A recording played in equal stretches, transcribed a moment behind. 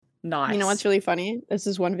Nice. You know what's really funny? This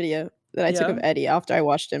is one video that I took Yeah. of Eddie after I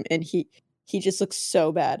watched him, and he just looks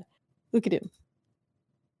so bad. Look at him.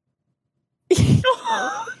 He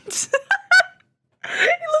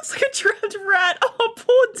looks like a trapped rat. Oh,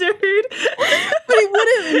 poor dude. But he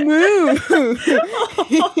wouldn't move.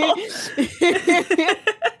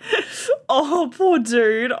 Oh, poor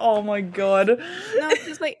dude. Oh my god. No, it's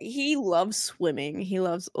just like he loves swimming. He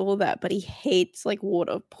loves all that, but he hates like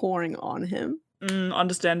water pouring on him.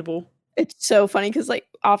 Understandable. It's so funny because like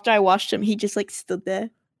after I watched him, he just like stood there.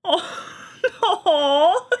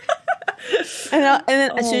 Oh. And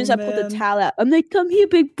then as soon as I put the towel out, I'm like, "Come here,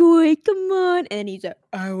 big boy, come on!" And he's like,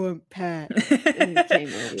 "I want pet." And he came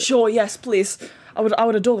over. Sure, yes, please. I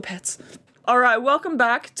would adore the pets. All right, welcome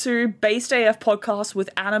back to Based AF podcast with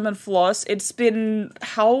Anim and Floss. It's been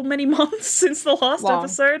how many months since the last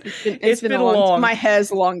episode? It's been long. My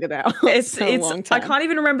hair's longer now. It's a long time. I can't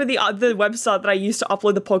even remember the website that I used to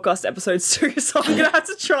upload the podcast episodes to, so I'm gonna have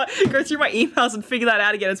to go through my emails and figure that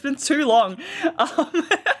out again. It's been too long.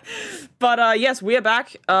 But yes, we are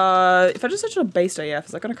back. If I just search on Based AF,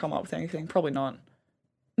 is that gonna come up with anything? Probably not.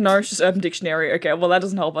 No, it's just Urban Dictionary. Okay, well, that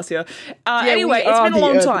doesn't help us here. Anyway, it's been a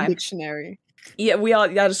long time. Dictionary. Yeah, we are.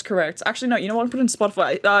 That is correct. Actually, no, you know what? Put in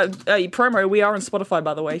Spotify. Promo, we are on Spotify,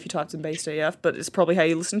 by the way, if you typed in Based AF, but it's probably how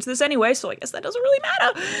you listen to this anyway, so I guess that doesn't really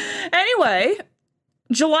matter. Anyway,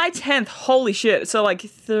 July 10th, holy shit. So, like,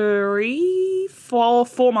 4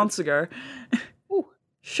 months ago.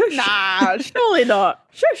 Shush. Nah, surely not.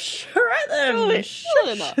 Shush. All right then.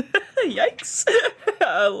 Surely not. Yikes.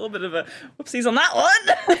 A little bit of a whoopsies on that one.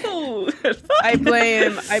 I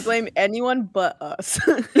blame anyone but us.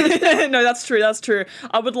 No, that's true.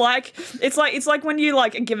 I would like it's like when you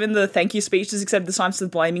like given the thank you speeches, except this time it's the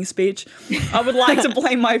blaming speech. I would like to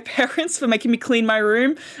blame my parents for making me clean my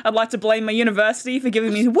room. I'd like to blame my university for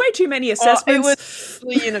giving me way too many assessments. It was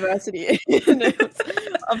the university.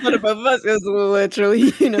 For both of us, it was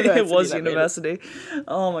literally university. It was university.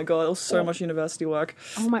 Oh my god, it was so much university work.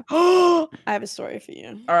 Oh my. I have a story for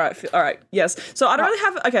you. All right, yes. So I don't really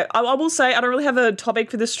have. Okay, I will say I don't really have a topic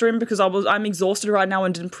for this stream because I'm exhausted right now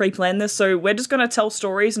and didn't pre-plan this. So we're just gonna tell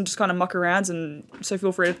stories and just kind of muck around, and so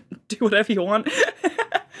feel free to do whatever you want.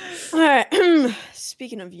 All right.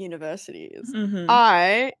 Speaking of universities,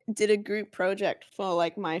 I did a group project for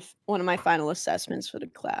like one of my final assessments for the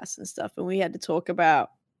class and stuff, and we had to talk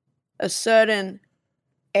about a certain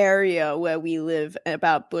area where we live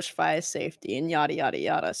about bushfire safety and yada yada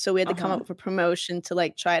yada. So we had to come up with a promotion to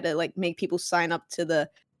like try to like make people sign up to the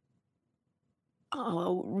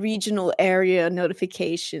regional area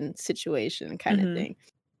notification situation kind of thing.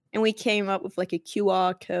 And we came up with like a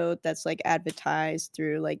QR code that's like advertised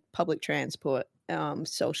through like public transport,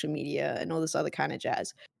 social media, and all this other kind of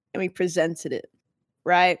jazz. And we presented it,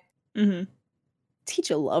 right?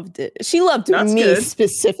 Teacher loved it. She loved me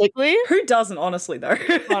specifically. Who doesn't, honestly, though?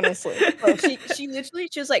 Honestly. Bro, she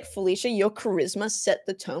was like, Felicia, your charisma set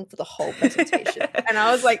the tone for the whole presentation. And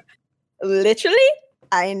I was like, literally?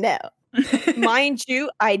 I know. Mind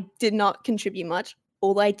you, I did not contribute much.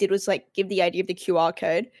 All I did was like give the idea of the QR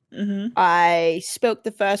code. I spoke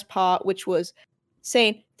the first part, which was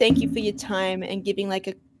saying thank you for your time and giving like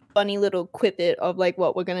a funny little quippet of like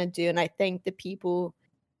what we're going to do. And I thank the people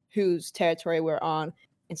whose territory we're on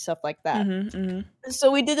and stuff like that.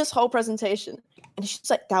 So we did this whole presentation, and she's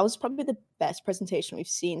like, that was probably the best presentation we've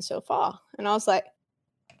seen so far. And I was like,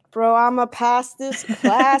 bro, I'ma pass this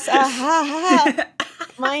class.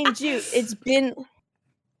 Mind you, it's been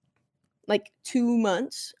like 2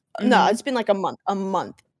 months. No, it's been like a month.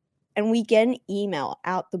 And we get an email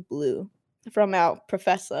out the blue from our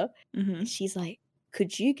professor. And she's like,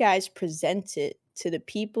 could you guys present it to the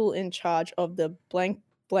people in charge of the blank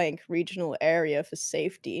regional area for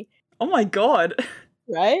safety? Oh my god.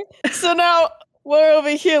 Right? So now we're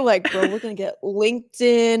over here like, bro, we're gonna get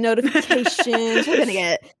LinkedIn notifications, we're gonna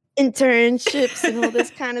get internships and all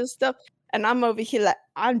this kind of stuff. And I'm over here like,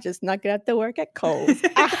 I'm just not gonna have to work at Kohl's.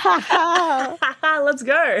 Let's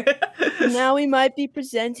go. Now we might be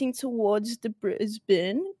presenting towards the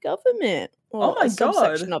Brisbane government. Oh my god.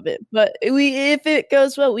 Section of it. But if it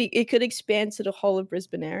goes well, it could expand to the whole of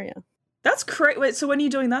Brisbane area. That's great. Wait, so when are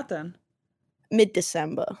you doing that then?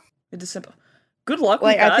 Mid-December. Good luck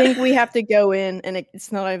with that. I think we have to go in, and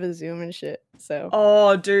it's not over Zoom and shit. So.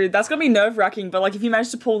 Oh, dude, that's gonna be nerve-wracking. But like, if you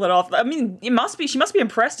manage to pull that off, I mean, she must be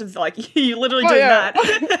impressed if like you literally doing that.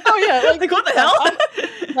 Oh yeah, like what the hell?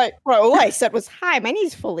 Like, bro, all I said was, "Hi, my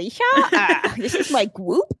name's Felicia. This is my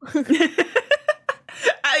group."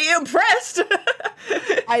 Are you impressed?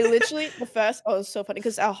 I literally it was so funny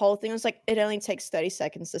because our whole thing was like, it only takes 30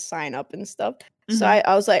 seconds to sign up and stuff. So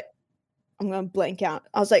I was like, I'm gonna blank out.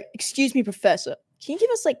 I was like, excuse me, professor, can you give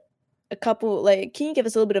us like a couple, like, can you give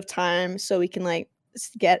us a little bit of time so we can like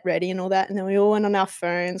get ready and all that? And then we all went on our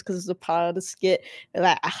phones because it was a part of the skit. We're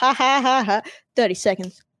like, ha ha ha ha, 30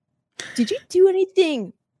 seconds. Did you do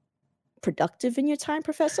anything productive in your time,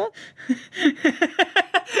 professor?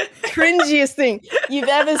 Cringiest thing you've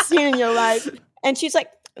ever seen in your life. And she's like,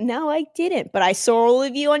 no, I didn't, but I saw all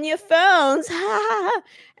of you on your phones.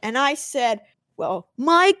 And I said, well,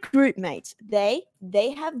 my group mates, they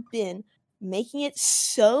have been making it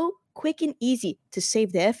so quick and easy to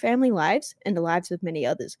save their family lives and the lives of many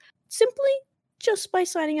others, simply just by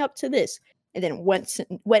signing up to this. And then went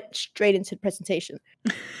straight into the presentation.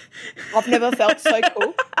 I've never felt so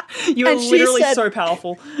cool. You were literally so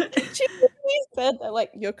powerful. She said that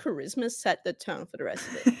like your charisma set the tone for the rest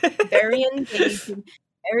of it. Very engaging,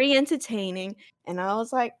 very entertaining, and I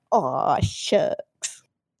was like, oh shucks.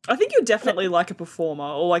 I think you're definitely like a performer,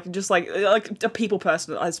 or like just like a people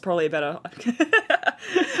person. Is probably a better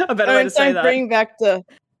way to say that. Bring back the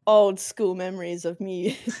old school memories of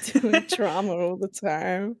me doing drama all the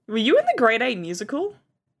time. Were you in the grade 8 musical?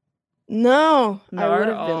 No, I would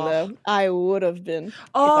have been though. I would have been.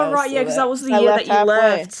 Oh right, yeah, because that was the year that you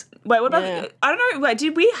left. Wait, what about? Yeah. I don't know. Wait,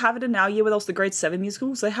 did we have it in our year where there was the grade 7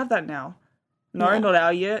 musicals? They have that now. No, not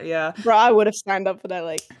our year. Yeah, bro, I would have signed up for that.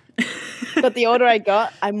 Like, but the older I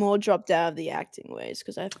got, I more dropped out of the acting ways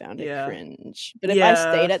because I found it cringe. But if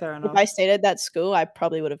I stayed at that school, I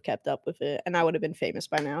probably would have kept up with it, and I would have been famous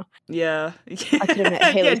by now. Yeah, I could have met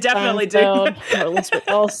Haley definitely Steinfeld, or Elizabeth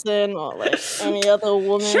Olsen, or like any other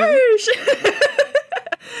woman. Shush.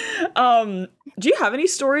 Do you have any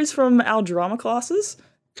stories from our drama classes?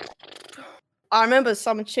 I remember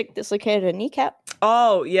some chick dislocated her kneecap.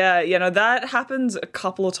 Oh, yeah, no, that happens a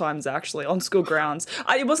couple of times, actually, on school grounds.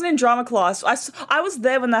 It wasn't in drama class. I was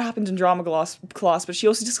there when that happened in drama class, but she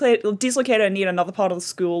also dislocated her knee in another part of the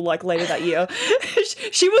school, like, later that year.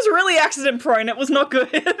 She was really accident-prone. It was not good.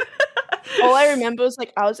 All I remember was,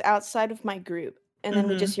 like, I was outside of my group, and then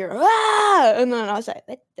we just hear, ah! And then I was like,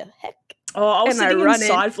 what the heck? Oh, I was sitting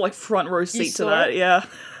inside for, like, front row seat to that, yeah.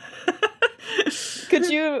 Could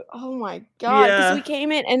you? Oh my god! Because we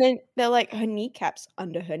came in and then they're like, her kneecap's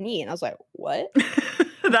under her knee, and I was like, what?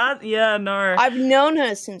 No. I've known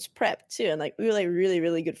her since prep too, and like we were like really,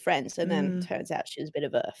 really good friends. And then turns out she was a bit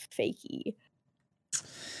of a fakey.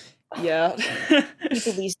 Yeah.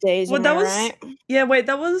 People these days. Well, that was right. Yeah. Wait,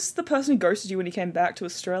 that was the person who ghosted you when he came back to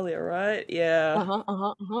Australia, right? Yeah.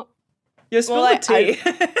 Yeah. Spill the tea.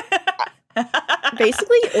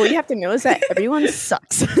 Basically, all you have to know is that everyone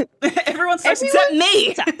sucks. Everyone sucks except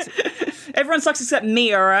me. Everyone sucks except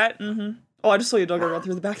me. All right. Oh, I just saw your dog run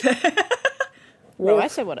through the back there. Bro, I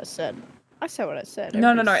said what I said.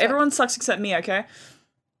 No. Everyone sucks except me. Okay.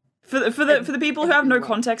 For the people who have no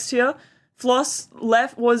context here, Floss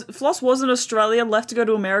was in Australia, left to go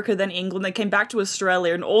to America, then England, then came back to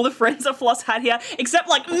Australia, and all the friends that Floss had here, except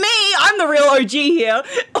like me, I'm the real OG here.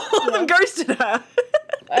 All of them ghosted her.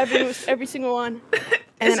 Every single one.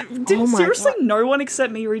 And did seriously no one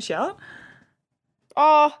except me reach out?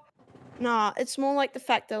 Oh, nah. It's more like the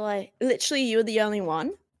fact that like literally you were the only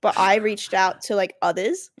one, but I reached out to like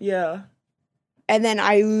others. Yeah. And then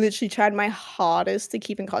I literally tried my hardest to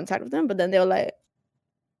keep in contact with them, but then they were like,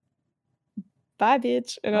 bye,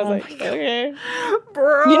 bitch. And I was like, okay.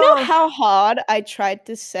 Bro. You know how hard I tried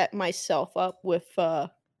to set myself up with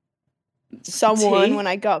someone when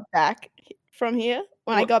I got back from here?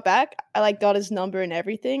 When I got back, I like got his number and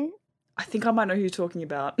everything. I think I might know who you're talking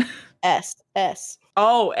about. S.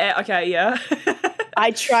 Oh, okay, yeah.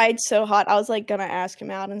 I tried so hard. I was like gonna ask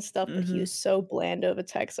him out and stuff, but he was so bland over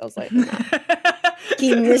text. I was like, nah.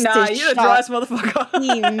 He missed his you're shot. The driest motherfucker.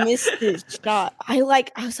 He missed his shot. I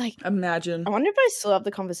was like, imagine. I wonder if I still have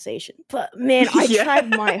the conversation. But man, I tried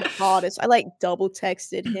my hardest. I like double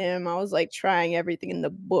texted him. I was like trying everything in the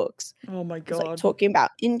books. Oh my god. I was, like, talking about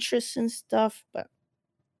interests and stuff, but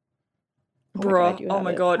bro, oh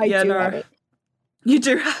my god. Yeah, no. You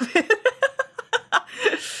do have it.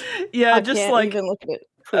 Yeah, I just can't like even look at it.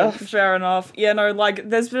 Fair enough. Yeah, no, like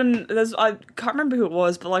I can't remember who it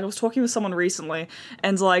was, but like I was talking with someone recently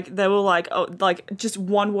and like they were like, oh, like just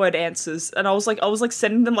one word answers, and I was like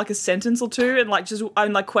sending them like a sentence or two and like just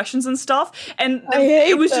like questions and stuff, and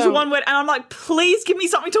it was just one word, and I'm like, please give me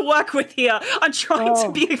something to work with here. I'm trying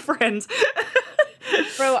to be friends.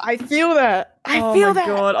 Bro, I feel that. I feel that.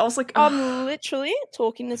 Oh my god, I was like, I'm literally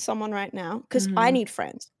talking to someone right now because I need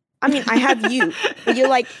friends. I mean, I have you, but you're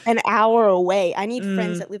like an hour away. I need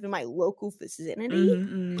friends that live in my local vicinity.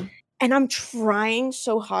 And I'm trying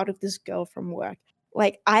so hard with this girl from work.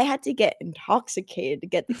 Like, I had to get intoxicated to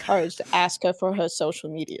get the courage to ask her for her social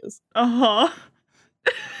medias.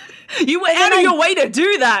 You went out of your way to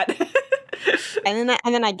do that. And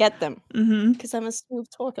then I get them. Mm-hmm. Because I'm a smooth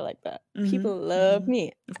talker like that. Mhm, People love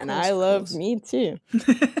me. And course, I of love course. me too.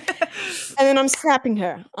 And then I'm snapping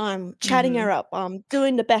her. I'm chatting her up. I'm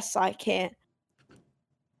doing the best I can.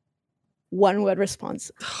 One word response.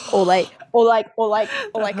 Or like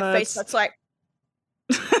a face that's like,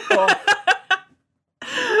 oh.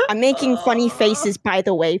 I'm making funny faces, by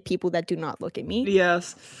the way, people that do not look at me.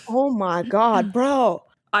 Yes. Oh my God, bro.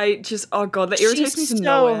 Oh God, that irritates me to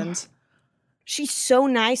no end. She's so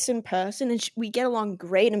nice in person, and we get along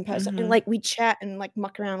great in person. And like we chat and like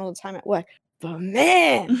muck around all the time at work. But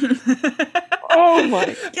man, oh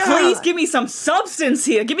my God. Please give me some substance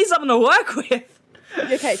here. Give me something to work with.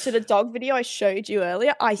 Okay, so the dog video I showed you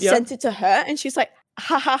earlier, I sent it to her, and she's like,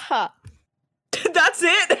 ha ha ha. That's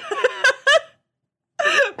it?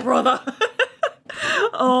 Brother.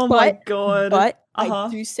 Oh my God. But I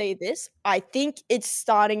do say this. I think it's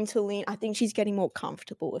starting to lean. I think she's getting more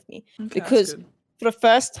comfortable with me. Okay, because for the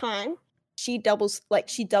first time, she doubled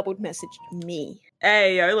messaged me.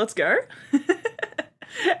 Hey, yo, let's go.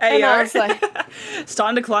 Hey, yo. I was like,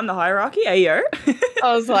 starting to climb the hierarchy. Hey, yo.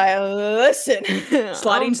 I was like, listen.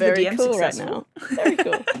 Sliding into the DM cool successful. Right now. Very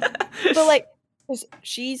cool. But like,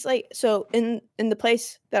 she's like, so in the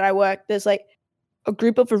place that I work, there's like a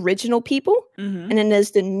group of original people, and then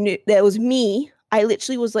there was me. I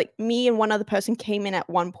literally was like, me and one other person came in at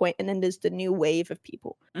one point, and then there's the new wave of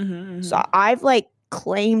people. So I've like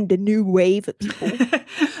claimed a new wave of people.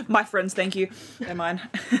 My friends, thank you. They're mine.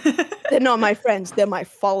 They're not my friends. They're my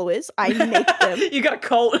followers. I make them. You got a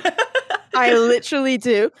cult. I literally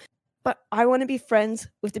do. But I want to be friends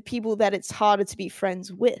with the people that it's harder to be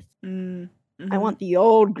friends with. I want the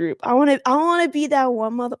old group. I want to be that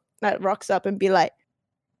one mother that rocks up and be like,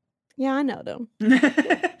 yeah, I know them.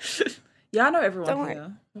 Yeah, I know everyone. Don't worry.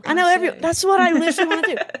 I know everyone. That's what I literally want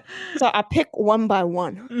to do. So I pick one by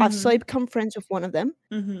one. I've slowly become friends with one of them.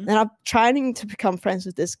 And I'm trying to become friends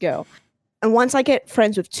with this girl. And once I get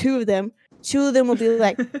friends with two of them will be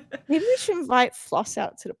like, maybe we should invite Floss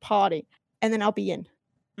out to the party. And then I'll be in.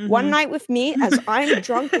 One night with me, as I'm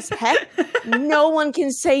drunk as heck, no one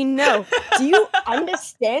can say no. Do you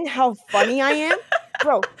understand how funny I am?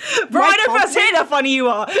 Bro, I know firsthand how funny you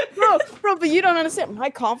are. Bro, but you don't understand. My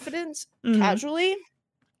confidence, casually,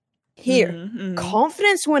 here.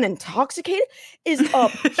 Confidence when intoxicated is up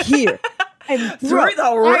here. And bro, through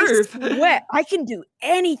the roof. I swear, I can do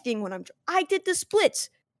anything when I'm drunk. I did the splits.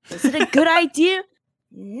 Was it a good idea?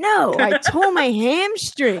 No, I tore my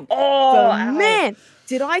hamstring. Oh, but man,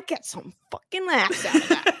 did I get some fucking laughs out of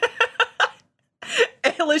that.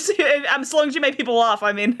 As long as you make people laugh,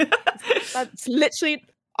 I mean. That's literally,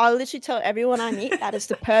 I'll literally tell everyone I meet that is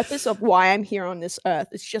the purpose of why I'm here on this earth.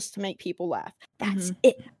 It's just to make people laugh. That's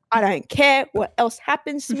it. I don't care what else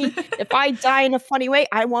happens to me. If I die in a funny way,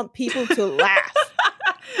 I want people to laugh.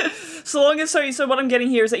 So long as so what I'm getting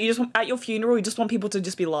here is that you just want, at your funeral, you just want people to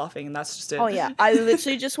just be laughing, and that's just it. Oh yeah, I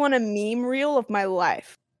literally just want a meme reel of my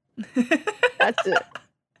life. That's it.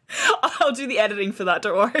 I'll do the editing for that,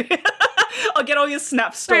 don't worry. I'll get all your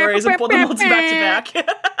snap stories and put them all back to back.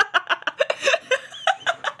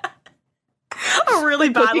 A really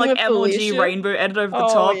bad like MLG rainbow edit over the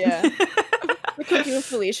top. Yeah. The Cooking with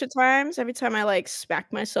Felicia times, every time I like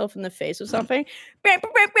smack myself in the face with something.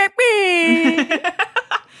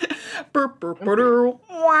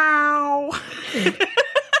 Wow.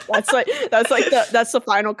 That's the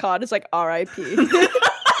final card. It's like R.I.P.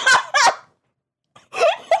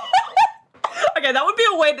 Okay, that would be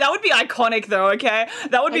that would be iconic though, okay?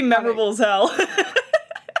 That would be memorable as hell.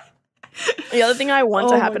 The other thing I want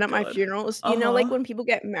to happen at my funeral is, you know, like when people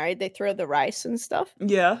get married, they throw the rice and stuff?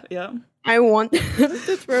 Yeah. I want them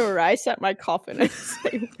to throw rice at my coffin and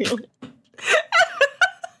say, really?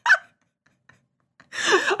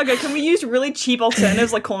 Okay, can we use really cheap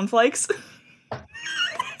alternatives like cornflakes?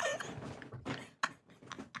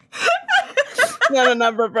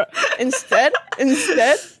 No, bro. Instead,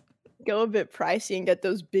 go a bit pricey and get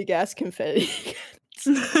those big ass confetti.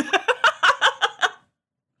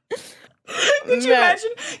 Could you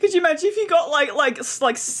imagine if you got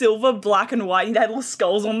like silver, black, and white and they had little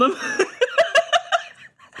skulls on them?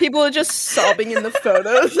 People are just sobbing in the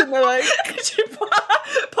photos and they're like, could you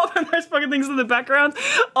pop in those fucking things in the background?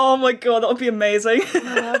 Oh my god, that would be amazing. Oh,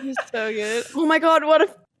 that'd be so good. Oh my god, what if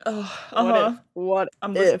what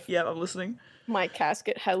if yeah, I'm listening. My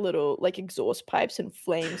casket had little like exhaust pipes and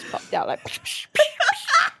flames popped out like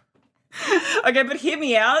Okay, but hear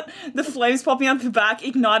me out. The flames popping out the back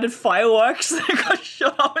ignited fireworks that got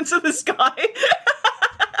shot up into the sky.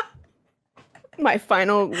 My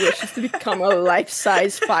final wish is to become a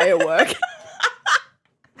life-size firework.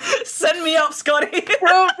 Send me up, Scotty.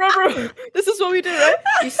 Bro. This is what we do, right?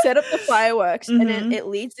 You set up the fireworks, and then it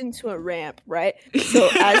leads into a ramp, right? So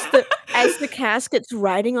as the casket's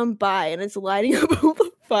riding on by and it's lighting up all the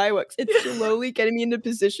fireworks, it's slowly getting me into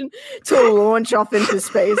position to launch off into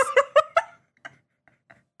space.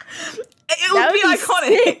 It would be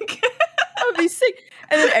iconic. That would be sick.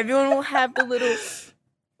 And then everyone will have the little.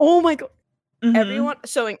 Oh my god! Everyone.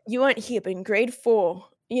 So you weren't here, but in grade 4,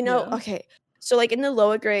 okay. So like in the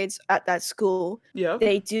lower grades at that school,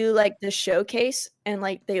 they do like the showcase, and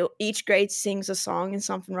like each grade sings a song and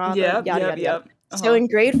something rather. Yada. So in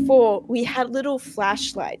grade 4, we had little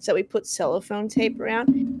flashlights that we put cellophane tape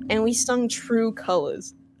around, and we sung True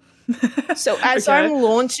Colors. So as I'm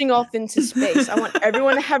launching off into space, I want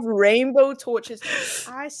everyone to have rainbow torches.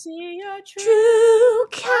 I see your true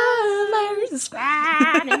colors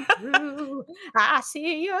shining through. I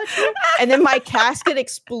see your true. And then my casket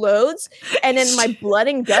explodes, and then my blood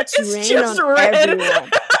and guts rain on everyone.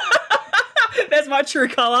 There's my true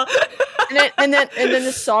color. And then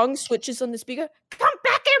the song switches on the speaker. Come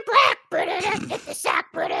back in black, hit the sack,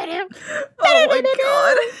 oh my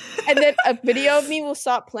god! And then a video of me will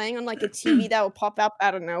start playing on like a TV that will pop up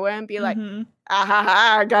out of nowhere and be like,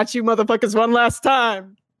 I got you motherfuckers one last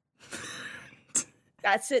time.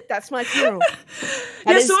 That's it. That's my funeral.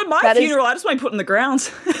 So at my funeral, I just want to put in the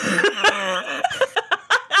ground.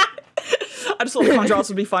 I just thought the contrast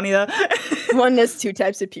would be funny there. There's 2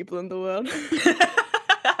 types of people in the world.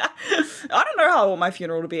 I don't know how I want my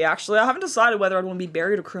funeral to be, actually. I haven't decided whether I'd want to be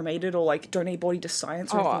buried or cremated or, like, donate body to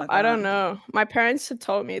science or anything like that. I don't know. My parents have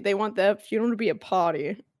told me they want their funeral to be a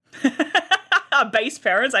party. Base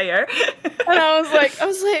parents, I hear. And I was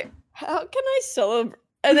like, how can I celebrate?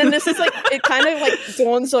 And then this is like, it kind of like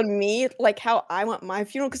dawns on me, like how I want my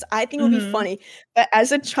funeral, because I think it would be funny. But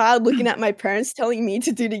as a child looking at my parents telling me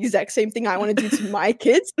to do the exact same thing I want to do to my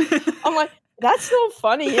kids, I'm like, that's not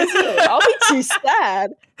funny, is it? I'll be too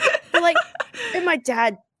sad. But like, and my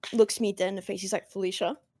dad looks me dead in the face. He's like,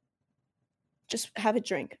 Felicia, just have a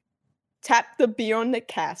drink. Tap the beer on the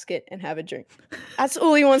casket and have a drink. That's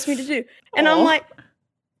all he wants me to do. And I'm like,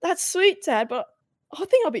 that's sweet, Dad, but I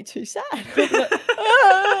think I'll be too sad. Like,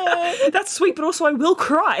 that's sweet, but also I will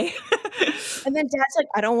cry. And then Dad's like,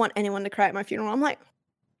 I don't want anyone to cry at my funeral. I'm like,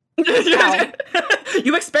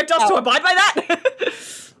 you expect us to abide by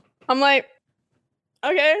that? I'm like,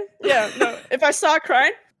 okay, yeah, no. If I start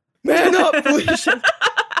crying, man up, Felicia.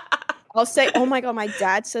 I'll say, oh my god, my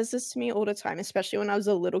dad says this to me all the time, especially when I was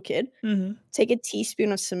a little kid. Take a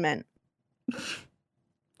teaspoon of cement.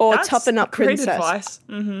 Or That's toughen up, princess. Great advice.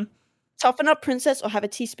 Toughen up, princess, or have a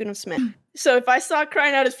teaspoon of cement. So if I start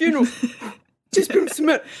crying at his funeral, teaspoon of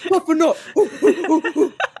cement, toughen up.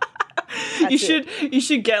 You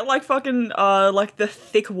should get like fucking like the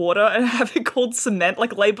thick water and have it called cement,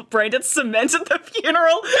 like label branded cement at the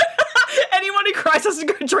funeral. Anyone who cries has to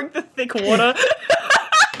go drink the thick water.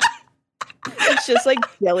 It's just like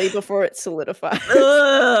jelly before it solidifies.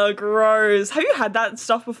 Ugh, gross. Have you had that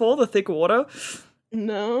stuff before, the thick water?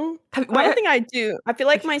 No. I don't think I do. I feel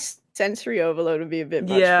like my sensory overload would be a bit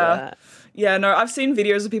much for that. Yeah, no, I've seen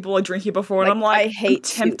videos of people like drinking it before, and I'm like, I'm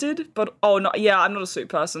tempted, but I'm not a soup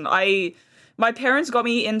person. My parents got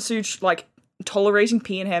me into like tolerating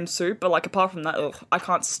pea and ham soup, but like apart from that, I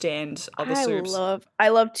can't stand other soups. I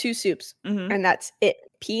love 2 soups, and that's it.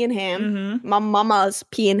 Pea and ham. My mama's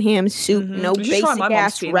pea and ham soup. No basic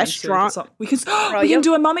ass restaurant. We can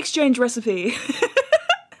do a mum exchange recipe.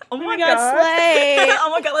 Oh my god, slay! Oh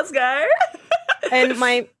my god, let's go. And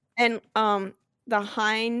the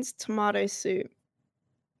Heinz tomato soup.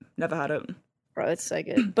 Never had it. Bro, it's so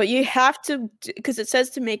good. But you have to, because it says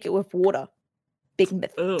to make it with water. Big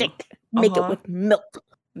mistake. Make it with milk.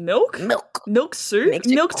 Milk? Milk soup?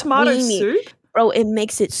 Milk tomato soup? Bro, it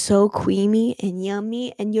makes it so creamy and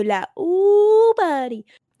yummy, and you're like, ooh, buddy.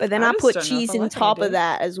 But then I put cheese on top of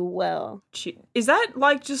that as well. Is that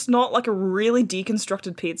like just not like a really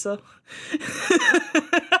deconstructed pizza?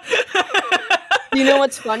 You know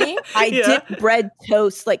what's funny? I dip bread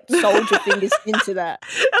toast like soldier fingers into that.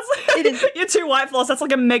 That's like, you're too white, Floss. That's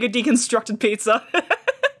like a mega deconstructed pizza.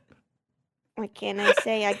 What can I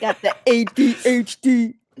say? I got the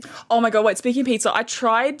ADHD. Oh my god, wait, speaking of pizza, I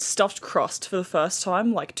tried stuffed crust for the first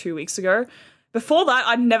time like 2 weeks ago. Before that,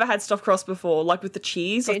 I'd never had stuffed crust before, like with the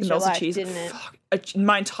cheese, like the melted cheese. Didn't it? Fuck,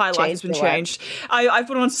 my entire life has been changed. I've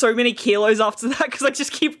put on so many kilos after that because I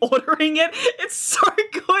just keep ordering it. It's so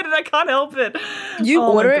good and I can't help it. You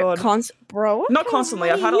Oh my order God. it bro? What Not kind of constantly.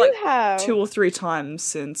 I've money had it you like have? 2 or 3 times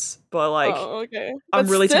since, but like okay. I'm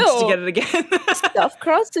But really tempted to still, get it again. stuffed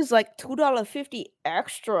crust is like $2.50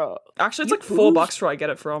 extra. Actually, it's You like bougie. $4 where I get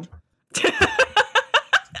it from.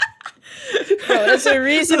 Bro, there's a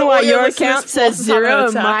reason The why audio your listeners, account Floss says is having an 0 and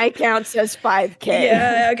attack. my account says 5K.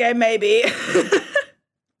 Yeah, okay, maybe.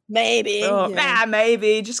 Maybe. Oh, yeah.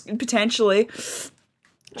 maybe, just potentially.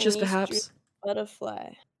 My Just niece perhaps. drew a butterfly.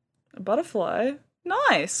 A butterfly?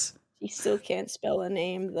 Nice. She still can't spell a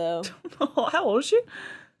name though. How old is she?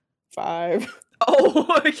 5.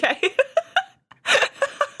 Oh, okay.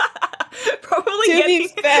 Probably To getting... be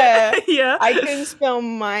fair, yeah. I couldn't spell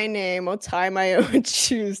my name or tie my own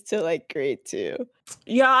shoes till like grade 2.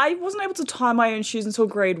 Yeah, I wasn't able to tie my own shoes until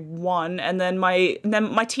grade 1, and then my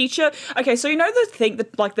teacher. Okay, so you know the thing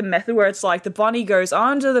that like the method where it's like the bunny goes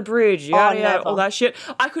under the bridge, yada yada, never. all that shit.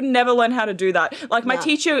 I could never learn how to do that. Like my No.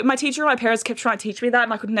 teacher and my parents kept trying to teach me that,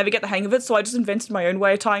 and I could never get the hang of it. So I just invented my own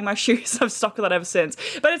way of tying my shoes. I've stuck with that ever since.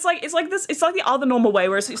 But it's like the other normal way,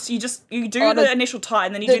 where it's you do the initial tie,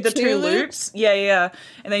 and then you do the 2 loops. Yeah,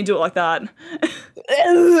 and then you do it like that. You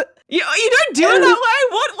don't do it that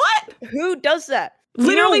way. What? Who does that?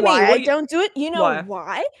 Literally you know why me. I don't do it? You know Why?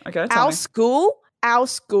 why? Okay, tell Our me. school,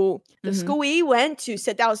 the Mhm. school we went to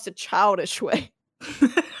said that was the childish way.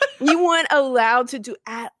 We weren't allowed to do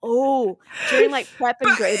at all during like prep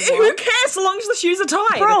and grade 1. Who cares so long as the shoes are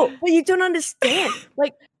tied? Bro, but you don't understand.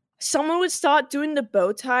 Like, someone would start doing the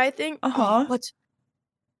bow tie thing. Uh-huh.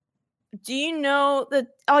 Do you know that?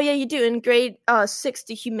 Oh yeah, you do. In grade 6,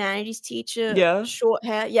 the humanities teacher, Yeah. short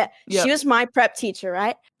hair. Yeah, Yep. she was my prep teacher,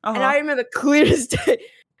 right? Uh-huh. And I remember clear as day.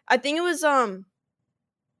 I think it was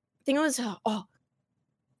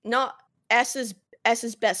not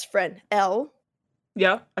S's best friend, L.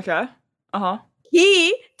 Yeah. Okay. Uh-huh.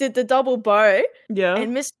 He did the double bow Yeah.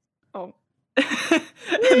 and missed. Oh,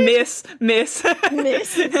 miss. Miss.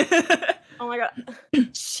 Oh my god.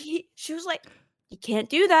 She was like, you can't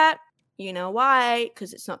do that. You know why?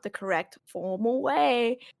 Because it's not the correct formal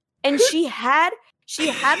way. And she had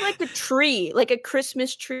like a tree, like a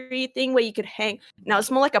Christmas tree thing where you could hang. Now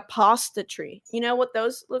it's more like a pasta tree. You know what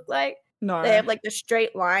those look like? No. They have like the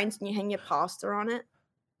straight lines and you hang your pasta on it.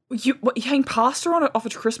 You hang pasta off a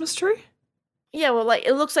Christmas tree? Yeah, well, like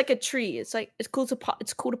it looks like a tree. It's called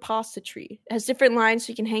a pasta tree. It has different lines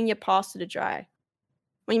so you can hang your pasta to dry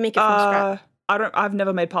when you make it from scratch. I've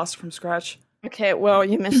never made pasta from scratch. Okay, well,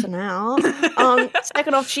 you're missing out.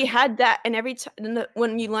 Second off, she had that, and every time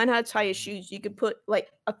when you learn how to tie your shoes, you could put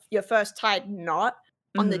like your first tied knot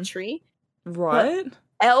on the tree. Right. But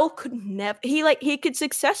L could never. He could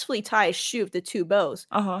successfully tie a shoe with the 2 bows,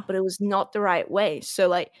 but it was not the right way. So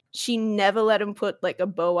like she never let him put like a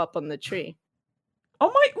bow up on the tree. Oh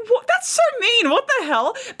my, what? That's so mean. What the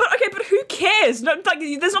hell? But who cares? No, like,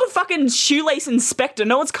 there's not a fucking shoelace inspector.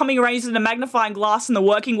 No one's coming around using a magnifying glass in the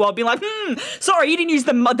working world being like, sorry, you didn't use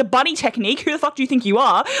the bunny technique. Who the fuck do you think you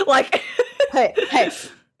are? Like, hey.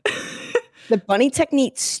 The bunny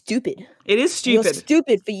technique's stupid. It is stupid. You're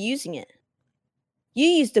stupid for using it. You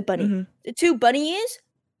used the bunny. Mm-hmm. The 2 bunny ears?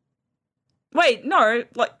 Wait, no,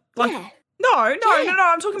 like. Yeah. No. I'm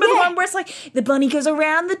talking about the one where it's like the bunny goes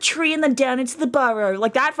around the tree and then down into the burrow.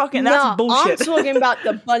 Like that fucking, that's bullshit. I'm talking about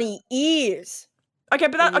the bunny ears. Okay,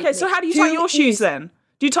 but so how do you tie your shoes then?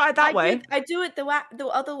 Do you tie it that way? I do it the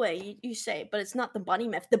other way, you say, but it's not the bunny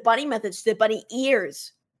method. The bunny method's the bunny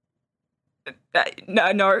ears.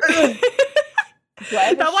 No.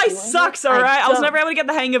 That way sucks, alright? I was never able to get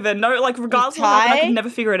the hang of it. No, like regardless of what happened, I could never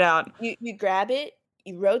figure it out. You grab it,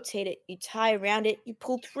 you rotate it, you tie around it, you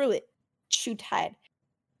pull through it. Shoe tied.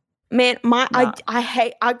 Man,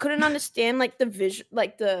 I couldn't understand like the vision,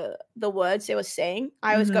 like the words they were saying.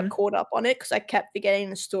 I always got caught up on it because I kept forgetting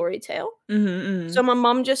the story tale. So my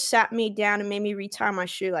mom just sat me down and made me retie my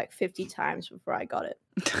shoe like 50 times before I got it.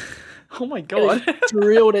 Oh my god. It was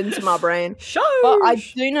drilled into my brain. Shush. But I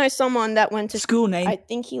do know someone that went to school name. I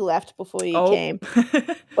think he left before you came.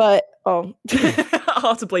 But I'll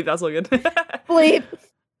have to bleep, that's all good.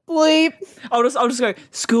 Bleep. I'll just go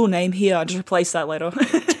school name here. I'll just replace that later.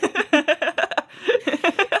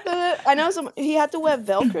 I know he had to wear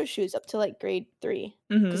Velcro shoes up to like grade 3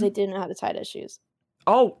 because they didn't know how to tie their shoes.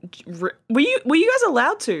 Oh, were you guys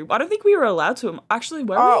allowed to? I don't think we were allowed to. Actually,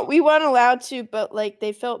 were we? We weren't allowed to, but like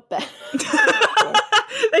they felt bad.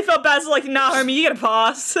 They felt bad. So like, nah, homie, you get a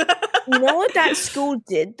pass. You know what that school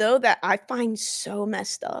did though that I find so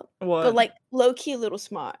messed up, but like low key a little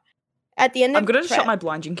smart. At the end, I'm gonna shut my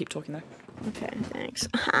blind. You can keep talking though. Okay, thanks.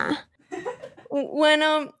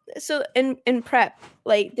 When so in prep,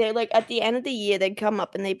 like they're like at the end of the year, they'd come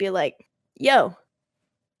up and they'd be like, "Yo,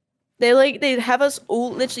 they'd have us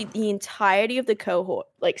all, literally the entirety of the cohort,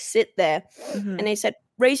 like sit there, Mhm. and they said,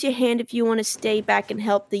 raise your hand if you want to stay back and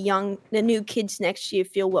help the new kids next year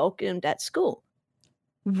feel welcomed at school.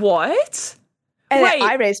 What? And Wait.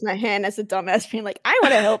 I raised my hand as a dumbass, being like, I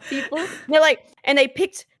want to help people. And they're like, and they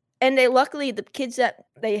picked, and they luckily the kids that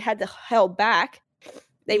they had to held back,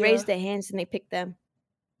 they raised their hands and they picked them.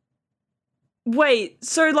 Wait,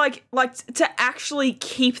 so like to actually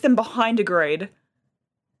keep them behind a grade?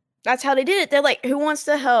 That's how they did it. They're like, who wants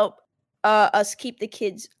to help us keep the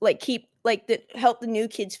kids, help the new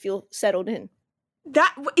kids feel settled in?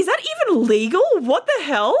 Is that even legal? What the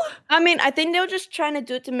hell? I mean, I think they were just trying to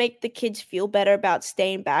do it to make the kids feel better about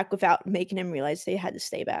staying back without making them realize they had to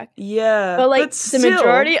stay back. Yeah, but like still. the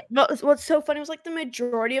majority, what's so funny was like the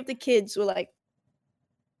majority of the kids were like,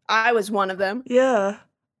 I was one of them. Yeah.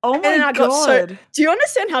 Oh my and then god. Do you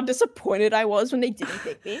understand how disappointed I was when they didn't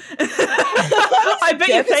pick me? I bet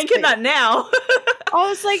you're thinking that now. I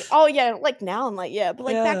was like, oh yeah, like now I'm like, yeah. But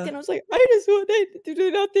like back then I was like, I just wanted to do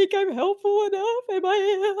not think I'm helpful enough. Am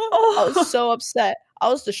I? I was so upset. I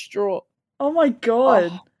was distraught. Oh my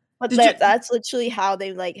god. But that's literally how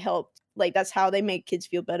they like helped. Like that's how they make kids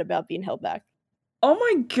feel better about being held back. Oh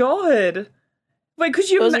my god. Wait, could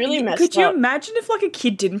you imagine if like a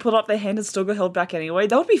kid didn't put up their hand and still got held back anyway?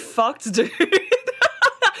 That would be fucked, dude.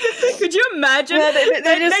 Could you imagine? Yeah,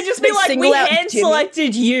 they just be like, we hand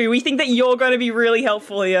selected you. We think that you're going to be really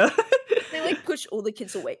helpful here. They like push all the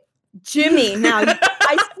kids away. Jimmy, now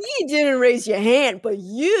I see you didn't raise your hand, but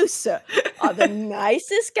you, sir, are the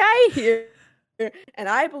nicest guy here. And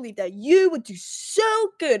I believe that you would do so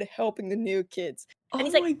good helping the new kids. And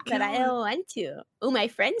he's like, but I don't want to. Oh, my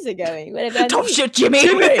friends are going. What about Top me? shit, Jimmy!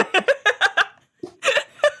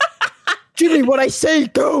 Jimmy, what I say,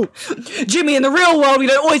 go! Jimmy, in the real world, we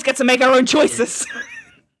don't always get to make our own choices.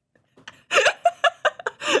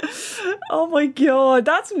 Oh my god,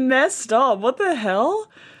 that's messed up. What the hell?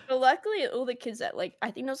 But luckily, all the kids that, like, I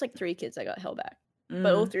think there was like 3 kids that got held back.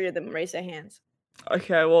 But all 3 of them raised their hands.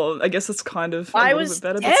 Okay, well, I guess it's kind of I was bit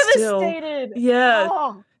better, devastated. But still. Yeah.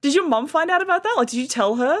 Oh. Did your mom find out about that? Like, did you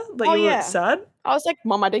tell her that you were sad? I was like,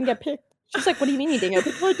 Mom, I didn't get picked. She's like, what do you mean you didn't get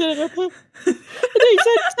picked? I didn't get picked. And they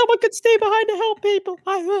said someone could stay behind to help people.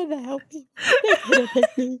 I want to help people. They couldn't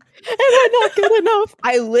pick me. Am I not good enough?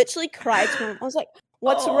 I literally cried to him. I was like,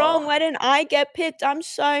 what's wrong? Why didn't I get picked? I'm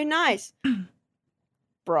so nice.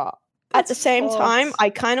 Bruh. At the same time, I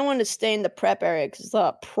kind of want to stay in the prep area because it's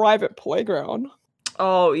a private playground.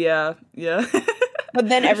 Oh, yeah. Yeah. But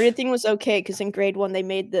then everything was okay because in grade 1, they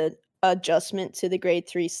made the adjustment to the grade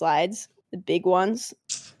 3 slides, the big ones.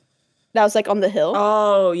 That was like on the hill.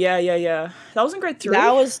 Oh, yeah. That was in grade 3?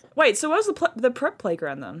 Wait, so where was the prep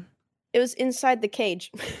playground then? It was inside the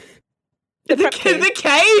cage. The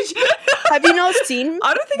cage? Have you not seen?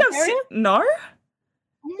 I don't think I've seen. No?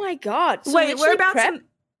 Oh my god. So wait, whereabouts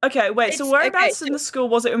whereabouts in the school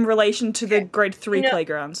was it in relation to the grade 3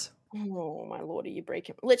 playgrounds? Oh my lord, are you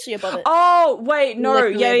breaking? Literally above it. Oh wait, no,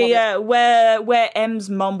 yeah. Where M's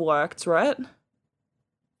mum worked, right?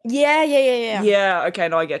 Yeah. Yeah. Okay,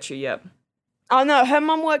 no, I get you. Yep. Oh no, her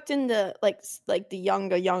mum worked in the like the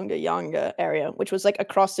younger area, which was like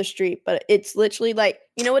across the street. But it's literally like,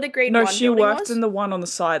 you know what a grade 1 she worked in the one on the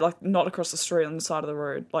side, like not across the street, on the side of the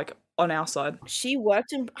road, like on our side. She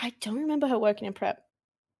worked in. I don't remember her working in prep.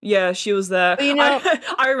 Yeah, she was there. But, you know,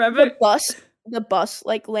 I remember the bus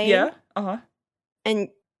like lane. Yeah. And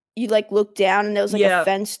you like look down and there was like a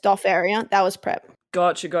fenced off area. That was prep.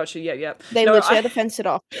 Gotcha. Yeah. They literally had to fence it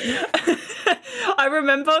off. I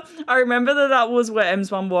remember that was where Em's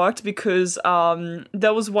mum worked because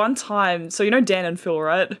there was one time. So you know Dan and Phil,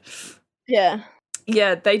 right? Yeah.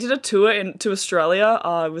 Yeah, they did a tour to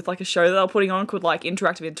Australia with like a show that they were putting on called like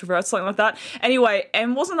Interactive Introverts, something like that. Anyway,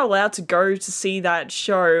 Em wasn't allowed to go to see that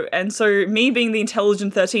show. And so me being the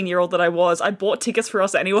intelligent 13-year-old that I was, I bought tickets for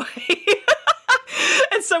us anyway.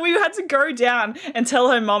 And so we had to go down and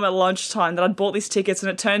tell her mum at lunchtime that I'd bought these tickets, and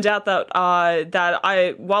it turned out that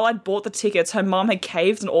while I'd bought the tickets, her mum had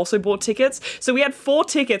caved and also bought tickets. So we had 4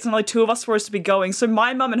 tickets and only 2 of us were supposed to be going. So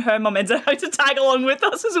my mum and her mum ended up having to tag along with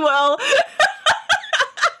us as well.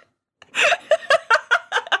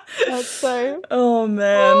 That's so. Oh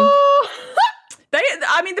man.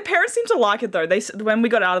 The parents seemed to like it though. When we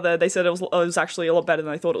got out of there, they said it was actually a lot better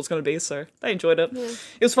than they thought it was going to be. So they enjoyed it. Yeah.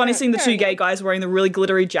 It was funny seeing the 2 gay guys wearing the really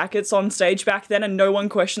glittery jackets on stage back then, and no one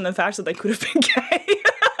questioned the fact that they could have been gay.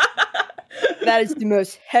 That is the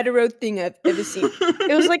most hetero thing I've ever seen.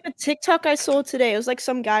 It was like a TikTok I saw today. It was like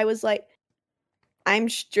some guy was like, I'm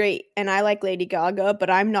straight and I like Lady Gaga, but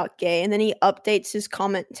I'm not gay. And then he updates his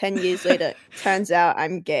comment 10 years later. Turns out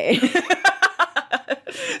I'm gay.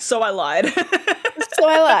 So I lied. So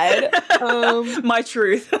I lied. My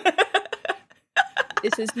truth.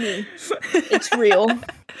 This is me. It's real.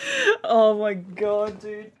 Oh my god,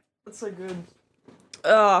 dude. That's so good.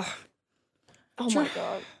 Ugh. Oh my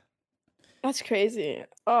god. That's crazy.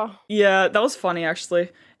 Oh. Yeah, that was funny, actually.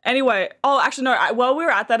 Anyway, actually, no, well, we were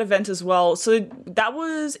at that event as well. So that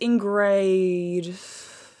was in grade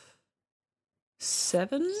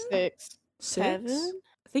 7? 6. 6? 7?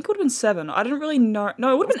 I think it would have been 7. I didn't really know.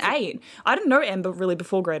 No, it would have been 8. I didn't know Ember really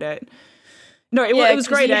before grade 8. No, it was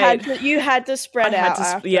grade 8. You had to spread out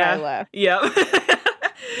after I left. Yeah.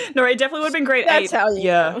 No, it definitely would have been grade 8. That's how you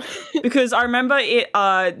know. Because I remember it.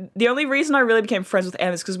 The only reason I really became friends with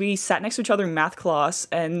Em is because we sat next to each other in math class,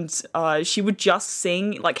 and she would just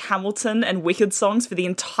sing like Hamilton and Wicked songs for the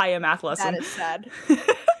entire math lesson. That is sad. No,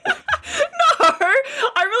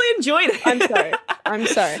 I really enjoyed it. I'm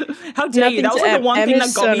sorry. How dare you? That was like the one thing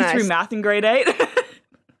that got me through math in grade 8.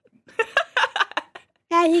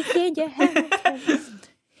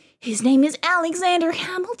 His name is Alexander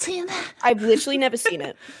Hamilton. I've literally never seen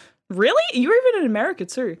it. Really? You were even in America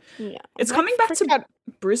too. Yeah. It's coming back to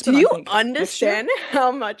Brisbane. Do you understand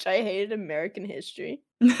how much I hated American history?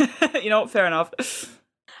 You know what? Fair enough.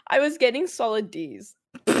 I was getting solid D's.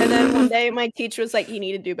 And then one day my teacher was like, you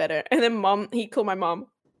need to do better. And then he called my mom.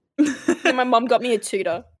 And my mom got me a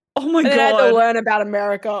tutor. Oh my god. And I had to learn about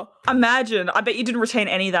America. Imagine. I bet you didn't retain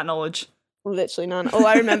any of that knowledge. Literally none. All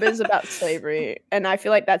I remember is about slavery. And I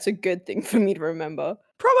feel like that's a good thing for me to remember.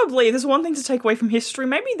 Probably. There's one thing to take away from history.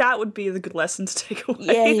 Maybe that would be the good lesson to take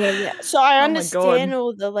away. Yeah. So I understand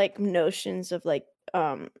all the like notions of like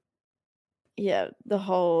the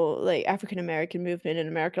whole like African American movement in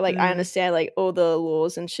America. Like I understand like all the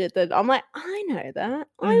laws and shit that I'm like, I know that.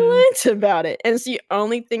 I learned about it. And it's the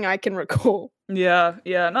only thing I can recall. Yeah.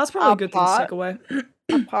 No, that's probably a good thing to take away.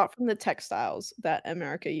 Apart from the textiles that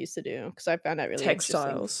America used to do, because I found that really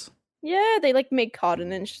Textiles. Yeah, they like made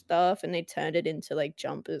cotton and stuff, and they turned it into like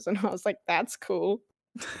jumpers, and I was like, "That's cool."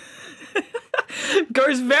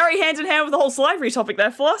 Goes very hand in hand with the whole slavery topic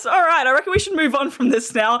there, Floss. All right, I reckon we should move on from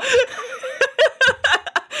this now.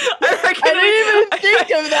 I didn't even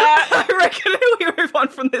think of that. I reckon we move on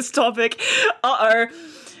from this topic. Uh-oh.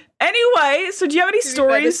 Anyway, so do you have any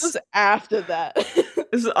stories? This was after that.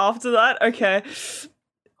 This is after that? Okay.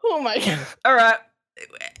 Oh my god. All right.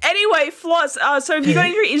 Anyway, Floss, so have you got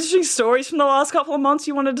any interesting stories from the last couple of months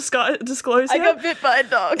you want to disclose here? I got bit by a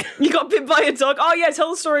dog. You got bit by a dog? Oh yeah, tell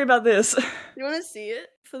the story about this. You want to see it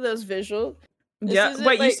for those visuals?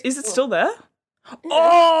 Wait, is it still there? Yeah.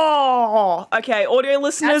 Oh! Okay, audio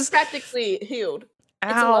listeners. That's practically healed. Ow.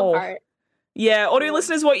 It's a love heart. Yeah, audio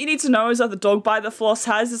listeners, what you need to know is that the dog bite that Floss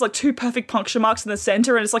has is like 2 perfect puncture marks in the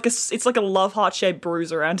center, and it's like a love heart shaped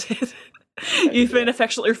bruise around it. You've been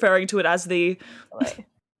affectionately referring to it as the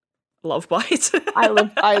love bite. I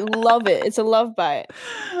love it. It's a love bite.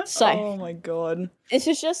 So, oh my god. This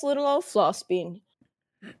is just little old Floss being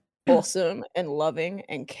awesome and loving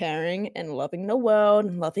and caring and loving the world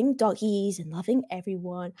and loving doggies and loving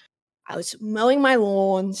everyone. I was mowing my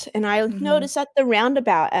lawns and I noticed at the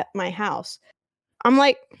roundabout at my house, I'm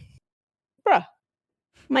like, bruh,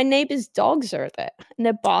 my neighbor's dogs are there and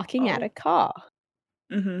they're barking at a car.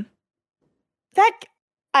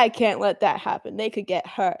 I can't let that happen. They could get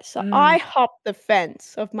hurt. So I hopped the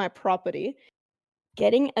fence of my property,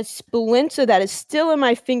 getting a splinter that is still in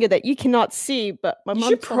my finger that you cannot see, but my mom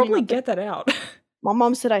should probably get that out. My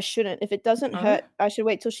mom said I shouldn't. If it doesn't hurt, I should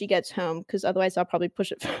wait till she gets home, because otherwise I'll probably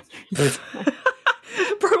push it further.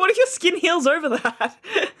 Bro, what if your skin heals over that?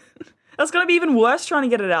 That's gonna be even worse trying to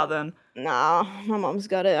get it out then. Nah, my mom's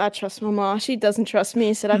got it. I trust my mom. She doesn't trust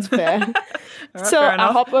me, so that's fair. Right, so fair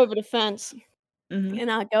I hop over the fence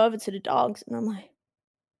and I go over to the dogs and I'm like,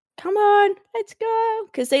 come on, let's go.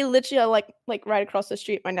 Because they literally are like right across the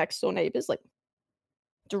street. My next door neighbor's like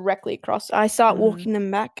directly across. I start walking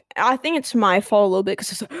them back. I think it's my fault a little bit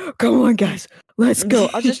because it's like, come on, guys, let's go.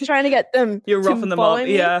 I was just trying to get them. You're roughing them up,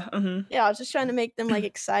 me. yeah. Yeah, I was just trying to make them like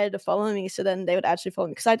excited to follow me, so then they would actually follow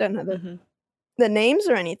me, because I don't know the names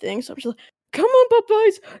or anything. So I'm just like, come on,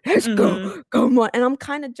 Popeyes, let's go, come on. And I'm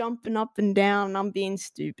kind of jumping up and down, and I'm being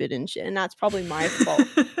stupid and shit, and that's probably my fault.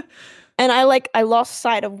 And I lost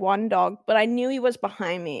sight of one dog, but I knew he was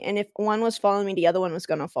behind me. And if one was following me, the other one was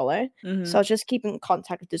going to follow. So I was just keeping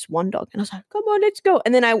contact with this one dog. And I was like, come on, let's go.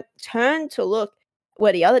 And then I turned to look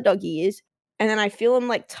where the other doggy is. And then I feel him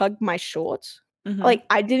like tug my shorts. Like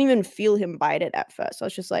I didn't even feel him bite it at first. I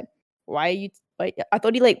was just like, why are you? I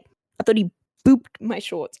thought he booped my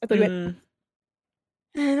shorts. I thought he went.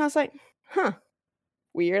 And I was like, huh,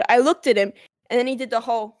 weird. I looked at him and then he did the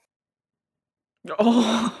whole.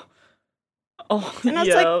 Oh, And I was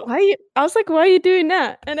yeah. like, why are you doing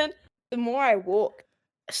that? And then the more I walk,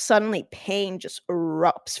 suddenly pain just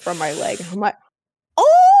erupts from my leg. And I'm like,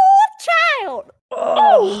 oh, child. Oh.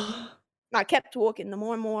 Oh. And I kept walking. The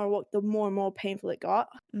more and more I walked, the more and more painful it got.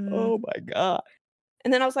 Mm. Oh my God.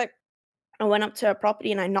 And then I was like, I went up to her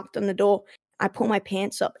property and I knocked on the door. I pull my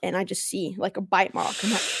pants up and I just see like a bite mark.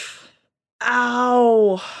 I'm like,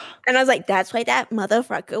 ow. and I was like, that's why that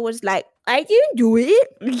motherfucker was like, I didn't do it.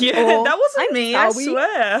 Yeah, Or, that wasn't I'm me, I sorry.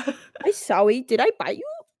 swear. I'm sorry. Did I bite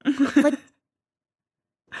you? Like,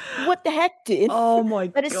 what the heck, dude? Oh my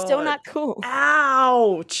But it's god. still not cool.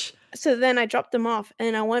 Ouch. So then I dropped them off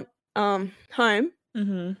and I went home,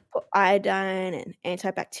 Mm-hmm. put iodine and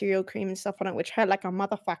antibacterial cream and stuff on it, which hurt like a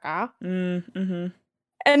motherfucker. Mm-hmm.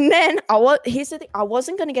 And then here's the thing, I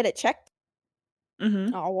wasn't gonna get it checked.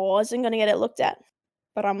 Mm-hmm. I wasn't gonna get it looked at.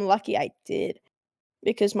 But I'm lucky I did.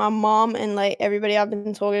 Because my mom and like everybody I've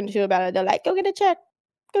been talking to about it, they're like, go get it checked.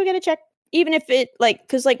 Go get it checked. Even if it like,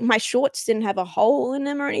 because like my shorts didn't have a hole in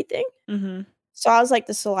them or anything. Mm-hmm. So I was like,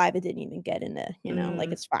 the saliva didn't even get in there,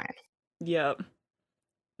 like it's fine. Yep.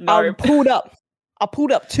 I Nope.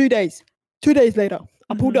 pulled up 2 days. 2 days later,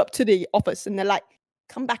 I pulled Mhm. up to the office and they're like,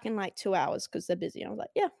 come back in like 2 hours because they're busy. And I was like,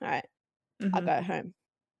 yeah, all right. I'll Mhm. go home.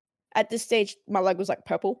 At this stage, my leg was like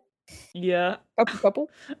purple. Yeah. Purple.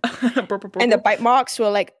 Purple. And the bite marks were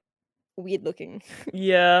like weird looking.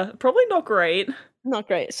 Yeah, probably not great. Not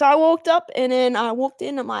great. So I walked up and then I walked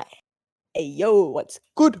in. I'm like, hey, yo, what's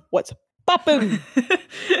good? What's poppin'?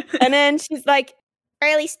 And then she's like,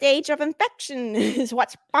 early stage of infection is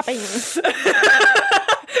what's popping.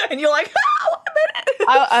 And you're like, oh, wait a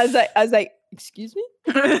minute. I was like, excuse me?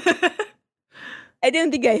 I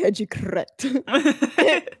didn't think I heard you correct.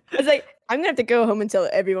 I was like, I'm gonna have to go home and tell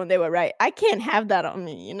everyone they were right. I can't have that on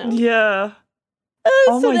me, Yeah.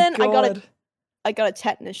 Oh so my then god. I got a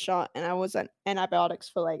tetanus shot and I was on antibiotics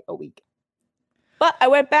for like a week. But I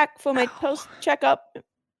went back for my post checkup.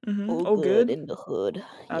 Mhm. All good Good. in the hood.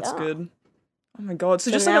 That's Yeah. good. Oh my god. So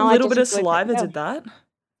So just like a now I little bit of just enjoy saliva taco. did that?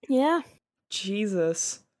 Yeah.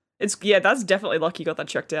 Jesus. That's definitely lucky you got that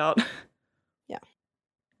checked out. Yeah.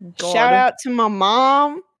 God. Shout out to my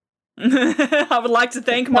mom. I would like to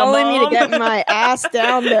thank my Telling me to mom. get my ass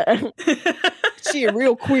down there. She a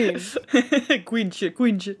real queen. Queen shit.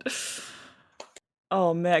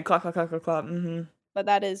 Oh man, clap. Mm-hmm. But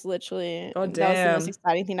that is literally God that was the most damn.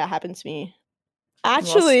 exciting thing that happened to me.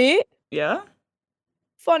 Actually, Yeah?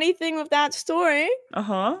 funny thing with that story,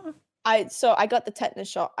 Uh-huh. I got the tetanus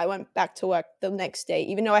shot. I went back to work the next day,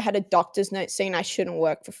 even though I had a doctor's note saying I shouldn't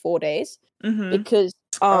work for 4 days Mm-hmm. because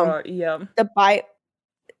Yeah. the bite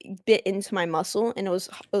bit into my muscle and it was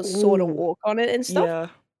sort of Ooh. walk on it and stuff, Yeah.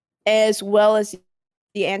 as well as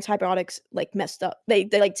the antibiotics like messed up. They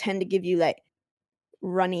like tend to give you like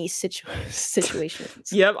runny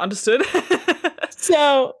situations. Yep, understood.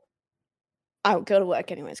 So I would go to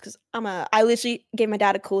work anyways because I literally gave my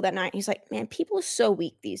dad a call that night. He's like, man, people are so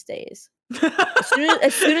weak these days. As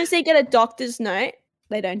soon as they get a doctor's note,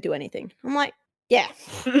 they don't do anything. I'm like, yeah.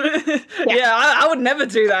 Yeah, I would never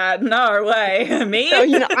do that. No way. Me?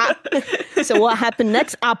 So, so what happened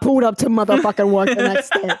next? I pulled up to motherfucking work the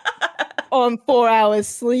next day on 4 hours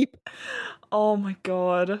sleep. Oh my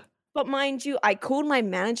god. But mind you, I called my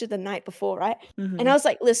manager the night before, right? Mhm. And I was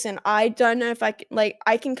like, listen, I don't know if I can,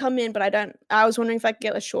 I can come in, but I was wondering if I could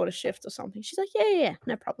get a shorter shift or something. She's like, yeah,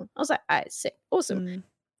 no problem. I was like, all right, sick. Awesome. Mm.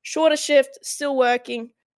 Shorter shift, still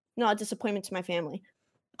working. Not a disappointment to my family.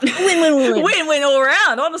 Win. Win all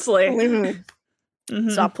around, honestly. Win.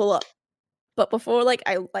 Mhm. So I pull up. But before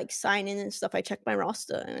I sign in and stuff, I check my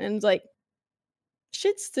roster and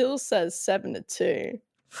shit still says 7 to 2.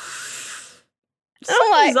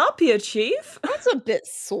 Something's up here, Chief. That's a bit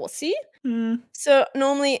saucy. Mm. So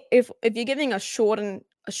normally if you're giving a shortened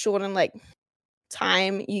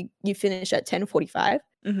time, you finish at 10:45.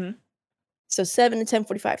 Mhm. So 7 to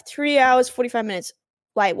 10:45, 3 hours, 45 minutes,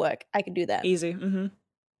 light work. I can do that. Easy. Mhm.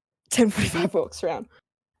 10:45 walks around.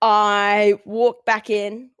 I walk back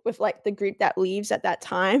in with the group that leaves at that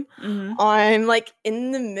time. Mhm. I'm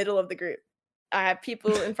in the middle of the group. I have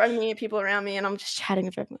people in front of me and people around me, and I'm just chatting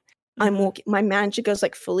with everyone. I'm Mhm. walking. My manager goes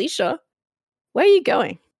Felicia, where are you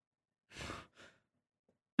going?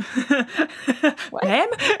 What? Ma'am?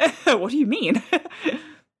 What do you mean?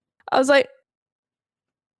 I was like,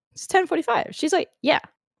 it's 10:45. She's like, yeah.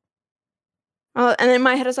 And in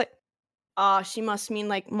my head, I was like, she must mean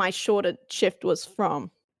my shorter shift was from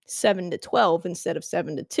 7 to 12 instead of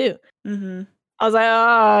 7 to 2. Mhm. I was like,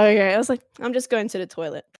 oh, okay. I was like, I'm just going to the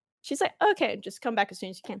toilet. She's like, okay, just come back as soon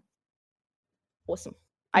as you can. Awesome.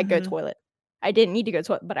 I go Mhm. toilet. I didn't need to go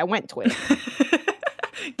toilet, but I went toilet.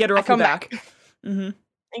 Get her I off your come back. back. Mm-hmm.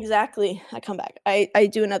 Exactly. I come back. I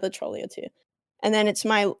do another trolley or two. And then it's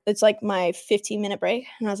like my 15-minute break.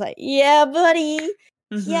 And I was like, yeah, buddy.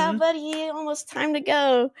 Yeah, Mm-hmm. buddy. Almost time to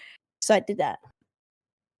go. So I did that.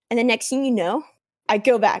 And the next thing you know, I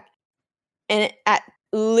go back. And at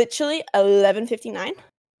literally 11:59,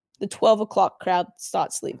 the 12 o'clock crowd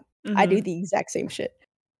starts sleeping. I do the exact same shit.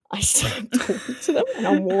 I start talking to them and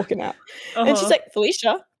I'm walking out. And she's like,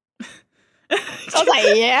 Felicia. I was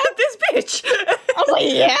like, yeah. This bitch. I was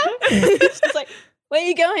like, yeah. She's like, where are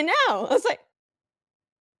you going now? I was like,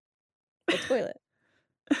 the toilet.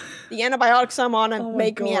 The antibiotics I'm on are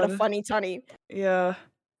making me out of funny tunny. Yeah.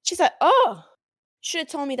 She's like, oh, you should have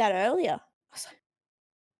told me that earlier. I was like,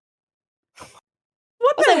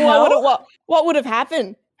 what would have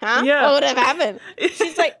happened? Huh? Yeah. What would have happened?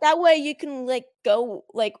 She's like, that way you can like go,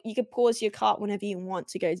 like you can pause your cart whenever you want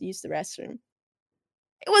to go use the restroom.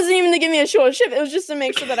 It wasn't even to give me a short shift. It was just to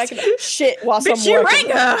make sure that I could shit whilst I'm working. You rang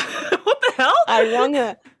her. What the hell? I rung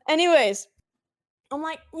her. Anyways, I'm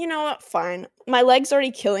like, you know what? Fine. My leg's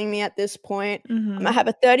already killing me at this point. I'm gonna have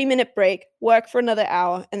a 30-minute break, work for another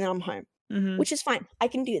hour, and then I'm home, which is fine. I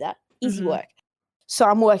can do that. Easy work. So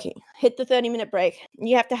I'm working. Hit the 30-minute break.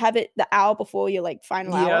 You have to have it the hour before your like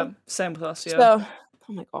final hour. Yeah, same with us. Yeah. So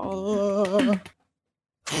I'm like, oh.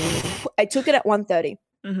 I took it at 1:30.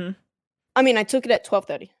 I mean, I took it at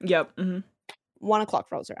 12:30. Yep. 1 o'clock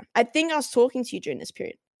rolls around. I think I was talking to you during this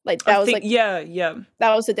period. Like that was yeah.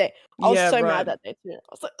 That was the day. I was so mad that day too. I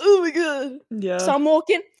was like, oh my god. Yeah. So I'm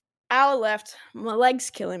walking. Hour left. My leg's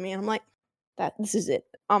killing me. I'm like, this is it.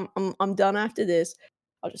 I'm done after this.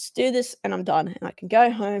 I'll just do this and I'm done. And I can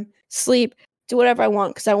go home, sleep, do whatever I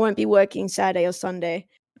want because I won't be working Saturday or Sunday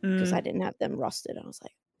because I didn't have them rostered. I was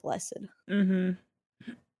like, blessed.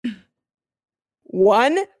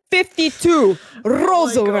 1:52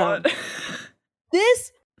 rolls around.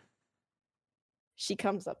 This, she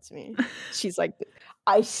comes up to me. She's like,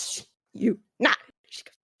 I see you not.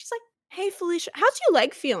 She's like, hey, Felicia, how's your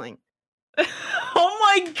leg feeling? Oh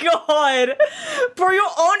my god. Bro, you're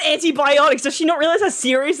on antibiotics. Does she not realize how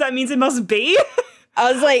serious that means it must be?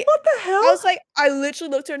 I was like, what the hell? I was like, I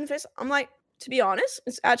literally looked her in the face. I'm like, to be honest,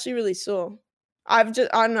 it's actually really sore. I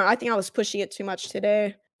don't know. I think I was pushing it too much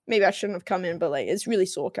today. Maybe I shouldn't have come in, but like, it's really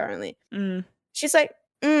sore currently. She's like,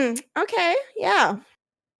 okay, yeah.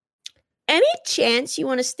 Any chance you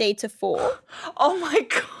want to stay to 4? Oh my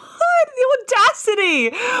god, the audacity!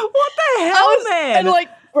 What the hell, man? And like,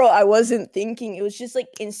 bro, I wasn't thinking. It was just like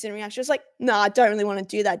instant reaction. I was like, nah, I don't really want to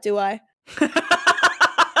do that, do I?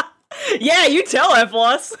 Yeah, you tell her,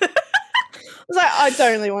 Floss. I was like, I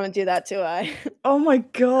don't really want to do that, do I? Oh my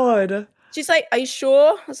god. She's like, are you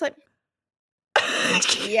sure? I was like,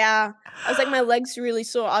 yeah. I was like, my leg's really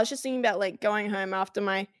sore. I was just thinking about like going home after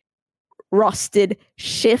my rostered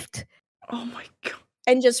shift. Oh my god.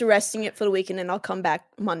 And just resting it for the weekend, and I'll come back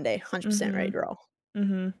Monday, 100% ready to roll.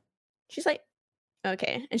 She's like,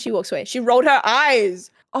 okay. And she walks away. She rolled her eyes.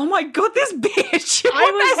 Oh my god, this bitch. What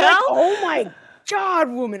I was the hell? like, oh my god,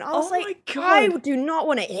 woman. I was like, I do not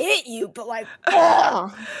want to hit you, but like,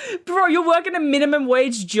 oh. Bro, you're working a minimum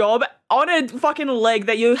wage job on a fucking leg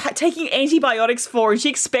that you're taking antibiotics for, and she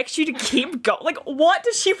expects you to keep going. Like, what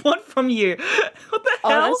does she want from you? What the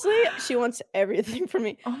hell? Honestly, she wants everything from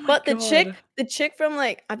me. Oh my but god. the chick from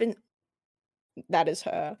like, that is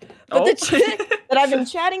her. But the chick that I've been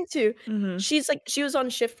chatting to, she's like, she was on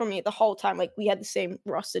shift for me the whole time. Like, we had the same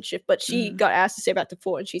rostered shift, but she got asked to stay back to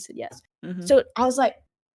 4, and she said yes. So I was like,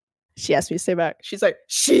 she asked me to stay back. She's like,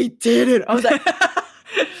 she did it. I was like,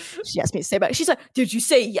 she asked me to stay back. She's like, did you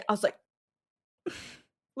say yes? I was like,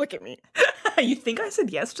 look at me. You think I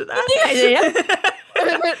said yes to that? Yeah.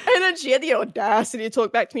 And then she had the audacity to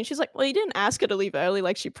talk back to me. She's like, well, you didn't ask her to leave early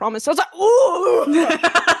like she promised. I was like, ooh.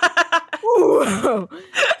 Ooh.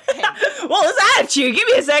 Well, it's attitude. Give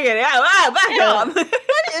me a second. Back up. I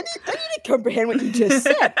need to comprehend what you just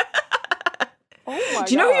said. Oh my god.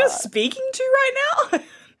 Do you know who you're speaking to right now?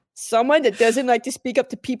 Someone that doesn't like to speak up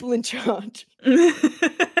to people in charge.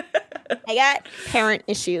 I got parent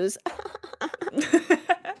issues.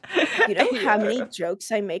 You know how many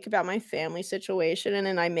jokes I make about my family situation, and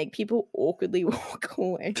then I make people awkwardly walk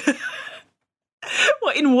away.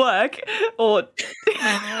 What, in work? Or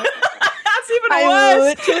that's even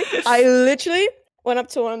worse. I literally went up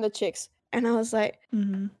to one of the chicks, and I was like,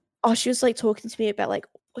 oh, she was like talking to me about like,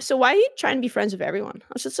 so why are you trying to be friends with everyone? I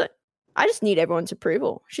was just like, I just need everyone's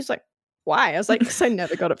approval. She's like, why? I was like, because I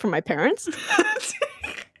never got it from my parents.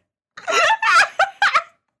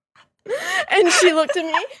 And she looked at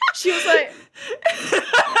me. She was like,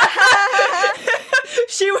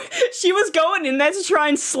 she was going in there to try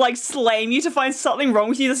and like slame you to find something wrong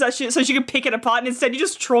with you so she could pick it apart, and instead you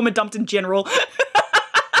just trauma dumped in general.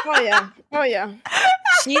 Oh yeah.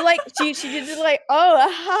 She did it like,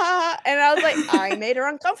 oh, and I was like, I made her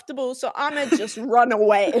uncomfortable, so I'ma just run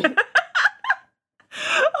away.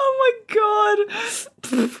 Oh my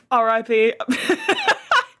god. R.I.P.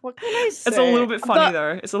 What can I say? It's a little bit funny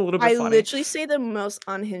though. It's a little bit funny. I literally say the most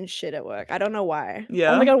unhinged shit at work. I don't know why.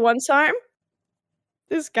 Yeah. Oh my god, one time,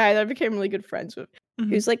 this guy that I became really good friends with,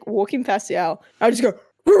 he was like walking past the aisle. I just go,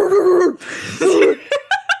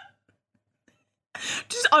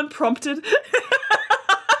 just unprompted.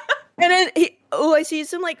 And then I see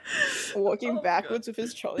him like walking backwards with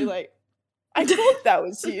his trolley, like, I thought that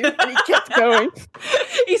was you. And he kept going.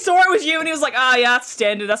 He saw it was you and he was like, yeah, that's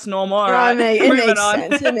standard, that's normal. All right. It makes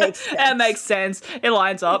sense. It makes sense. It makes sense. It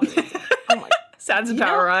lines up. Oh my Sounds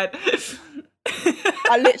about right.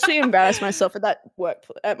 I literally embarrass myself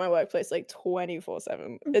at my workplace like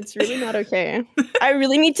 24/7. It's really not okay. I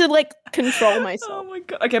really need to like control myself. Oh my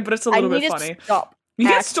god. Okay, but it's a little bit funny. Stop. You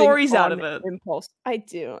get stories out of it. Impulse. I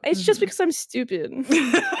do. It's just because I'm stupid.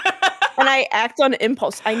 And I act on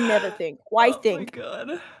impulse. I never think. Why think? Oh my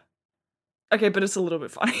god. Okay, but it's a little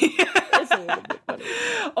bit funny. It's a little bit funny.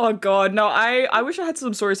 Oh god, no, I wish I had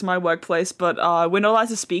some stories in my workplace, but we're not allowed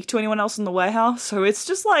to speak to anyone else in the warehouse, so it's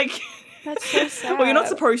just like... That's so sad. Well, you're not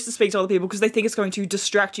supposed to speak to other people because they think it's going to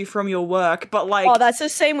distract you from your work, but like... Oh, that's the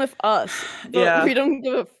same with us. But yeah. We don't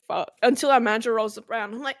give a fuck until our manager rolls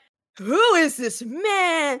around. I'm like, who is this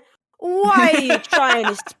man? Why are you trying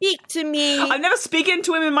to speak to me? I've never spoken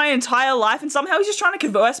to him in my entire life, and somehow he's just trying to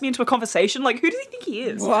converse me into a conversation. Like, who does he think he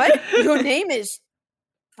is? What? Your name is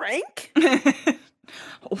Frank?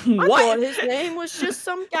 I thought his name was just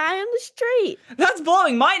some guy on the street. That's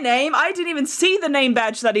blowing my name. I didn't even see the name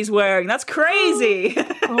badge that he's wearing. That's crazy.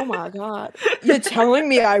 Oh my god. You're telling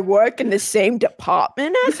me I work in the same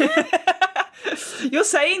department as him? You're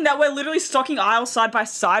saying that we're literally stocking aisles side by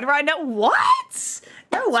side right now? What?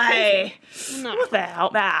 No way. No. What the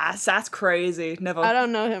hell? That's crazy. Never. I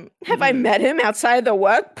don't know him. Have I met him outside the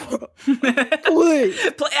work?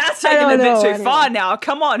 Please. That's taking a bit too far now.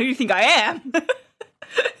 Come on, who do you think I am?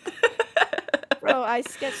 Bro, I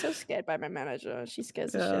get so scared by my manager. She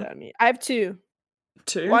scares the shit out of me. I have two.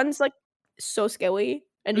 Two? One's like so scary,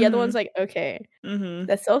 and the other one's like, okay.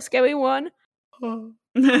 The so scary one,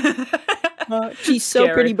 she's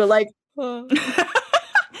so pretty, but like...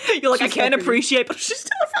 You're like, I can't appreciate, but she's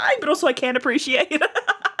still fine, but also I can't appreciate.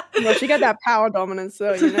 Well, she got that power dominance,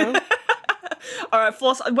 though, you know? All right,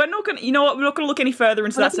 Floss, we're not going to, you know what, we're not going to look any further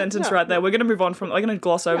into that sentence right there. We're going to move on from, we're going to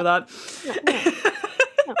gloss over that.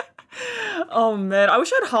 Oh, man, I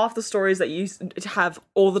wish I had half the stories that you have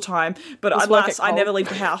all the time, but alas, I never leave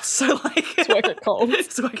the house, so like... It's work at Coles.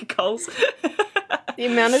 It's work at Coles. The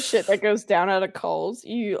amount of shit that goes down at a Coles,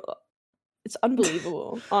 it's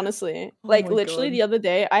unbelievable, honestly. Like, literally the other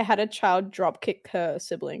day, I had a child dropkick her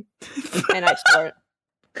sibling, and I saw it.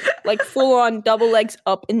 Like, full on, double legs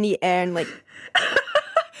up in the air, and like...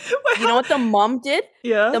 You know what the mom did?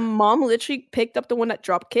 Yeah. The mom literally picked up the one that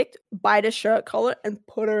dropkicked, by the shirt collar, and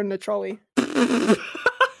put her in the trolley.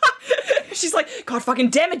 She's like, God fucking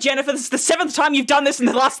damn it, Jennifer, this is the 7th time you've done this in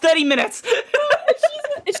the last 30 minutes.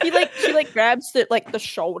 She grabs the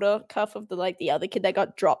shoulder cuff of the other kid that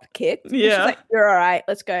got drop kicked. Yeah. She's like, you're all right,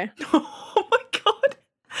 let's go. Oh my god.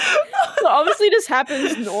 So obviously this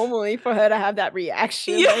happens normally for her to have that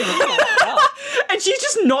reaction. Yeah. Like, oh and she's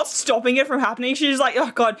just not stopping it from happening. She's like,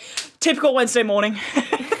 oh god, typical Wednesday morning.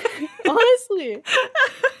 Honestly.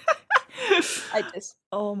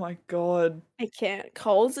 Oh my god. I can't.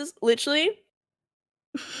 Coles is literally,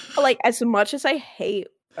 like, as much as I hate,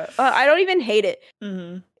 I don't even hate it.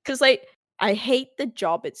 Because, like, I hate the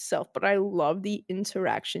job itself, but I love the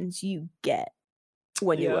interactions you get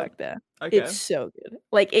when you work there. Okay. It's so good.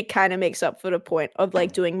 Like, it kind of makes up for the point of,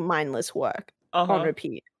 like, doing mindless work on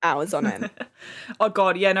repeat, hours on end. Oh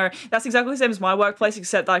god, yeah, no, that's exactly the same as my workplace,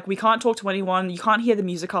 except like we can't talk to anyone. You can't hear the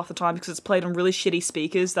music half the time because it's played on really shitty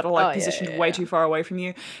speakers that are like positioned way too far away from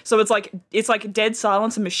you. So it's like dead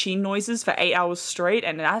silence and machine noises for 8 hours straight,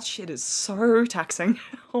 and that shit is so taxing.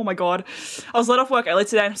 Oh my god, I was let off work early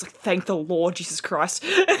today, and I was like, thank the Lord, Jesus Christ.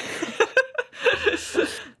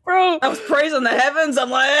 Bro, I was praising the heavens. I'm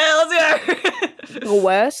like, hey, let's go. The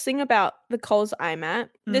worst thing about the Coles I'm at,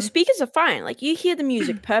 the speakers are fine. Like, you hear the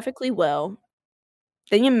music perfectly well.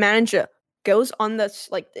 Then your manager goes on the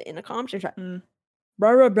intercom and try,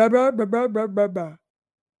 blah, blah, blah, blah, blah, blah, blah, blah.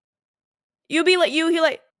 You hear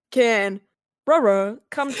like, can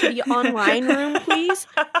come to the online room, please?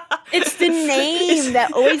 It's the name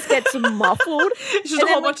that always gets muffled. It's just a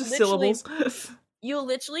whole bunch of syllables. you'll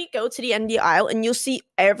literally go to the end of the aisle and you'll see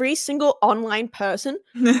every single online person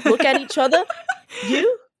look at each other.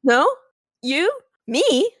 You? No? You?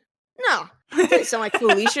 Me? No. It didn't sound like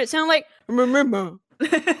Felicia. It sounded like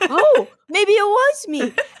oh, maybe it was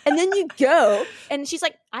me. And then you go and she's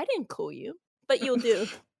like, I didn't call you, but you'll do.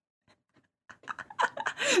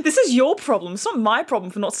 This is your problem. It's not my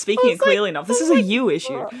problem for not speaking it clearly enough. This is a you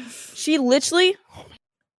issue. She literally,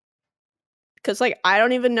 because like I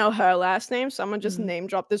don't even know her last name. Someone just name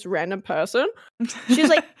dropped this random person. She's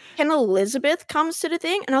like, "Can Elizabeth comes to the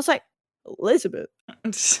thing?" And I was like, "Elizabeth?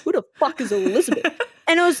 Who the fuck is Elizabeth?"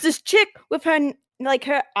 And it was this chick with her like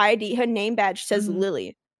her ID, her name badge says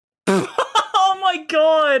Lily. Oh my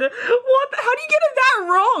god! What? How do you get it that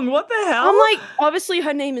wrong? What the hell? I'm like, obviously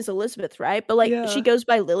her name is Elizabeth, right? But like she goes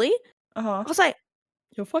by Lily. I was like,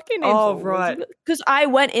 your fucking name's Elizabeth. Right. Because I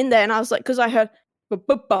went in there and I was like, because I heard I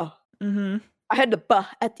heard the "buh"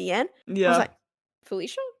 at the end. Yeah. I was like,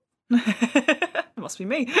 Felicia? It must be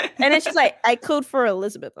me. And then she's like, I code for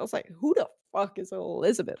Elizabeth. I was like, who the fuck is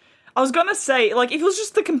Elizabeth? I was gonna say, like, if it was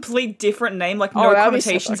just a complete different name, like no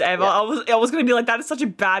connotations ever, I was gonna be like, that is such a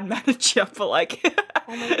bad manager, but like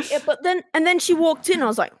oh my God. Yeah, but then she walked in, I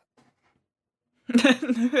was like, who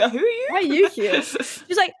are you? Why are you here?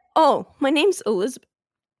 She's like, oh, my name's Elizabeth.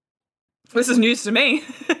 This is news to me.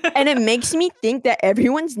 And it makes me think that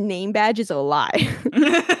everyone's name badge is a lie.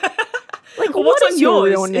 Like, well, what's on your yours?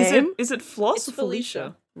 real name? Is it Floss It's or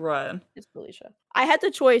Felicia? Right. It's Felicia. I had the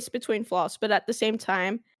choice between Floss, but at the same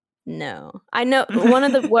time, no. I know one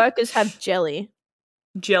of the workers have Jelly.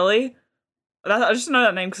 Jelly? I just know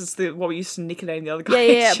that name because it's what we used to nickname the other guy.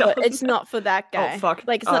 Yeah, but it's not for that guy. Oh, fuck.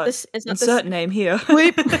 Like, it's not this. It's not insert this name here.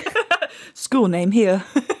 Bleep. School name here.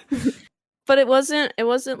 But it wasn't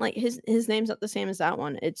like his name's not the same as that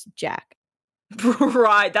one. It's Jack.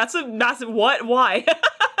 Right. That's a massive. What? Why?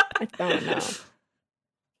 I don't know.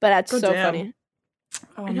 But that's so damn. funny.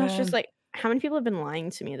 Oh, and I was just like, how many people have been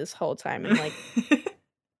lying to me this whole time? And like,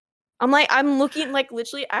 I'm looking, like,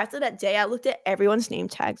 literally after that day, I looked at everyone's name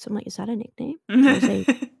tags. I'm like, is that a nickname?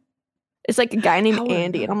 It's like a guy named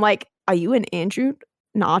Andy. And I'm like, are you an Andrew?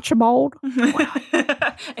 An Archibald? An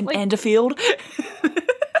like, Anderfield?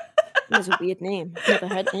 That's a weird name. Never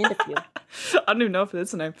heard Anderfield. I don't even know if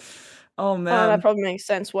it's a name. Oh, man. Oh, that probably makes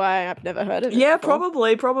sense why I've never heard of it. Yeah, before.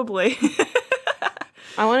 probably.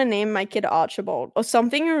 I want to name my kid Archibald or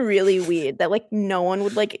something really weird that like no one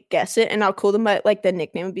would like guess it, and I'll call them like the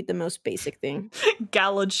nickname would be the most basic thing.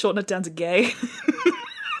 Gallard, shorten it down to gay.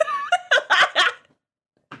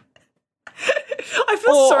 I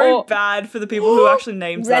feel so bad for the people who actually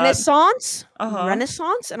named Renaissance? that.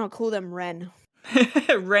 Renaissance, and I'll call them Ren.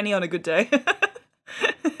 Rennie on a good day.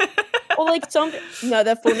 Or like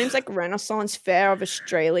their full name's like Renaissance Fair of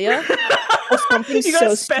Australia. Or something you gotta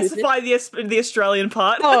so specify the Australian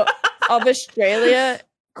part. Oh, of Australia,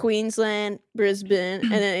 Queensland, Brisbane,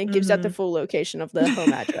 and then it gives out the full location of the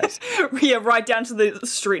home address. Yeah, right down to the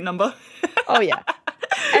street number. Oh yeah.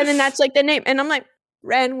 And then that's like the name. And I'm like,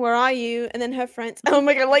 Ren, where are you? And then her friends, oh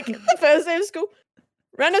my God, like the first day of school,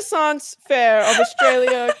 Renaissance Fair of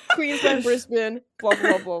Australia, Queensland, Brisbane, blah,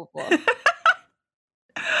 blah, blah, blah.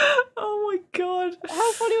 Oh my God.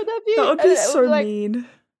 How funny would that be? That would be so mean.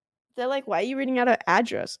 They're like, why are you reading out her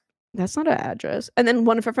address? That's not her address. And then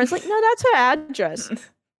one of her friends like, no, that's her address.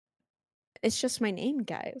 It's just my name,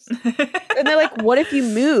 guys. And they're like, what if you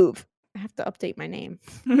move? I have to update my name.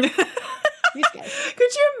 These guys.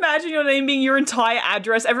 Could you imagine your name being your entire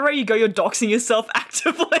address? Everywhere you go, you're doxing yourself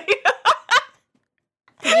actively.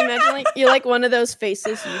 Can you imagine, like, you're like one of those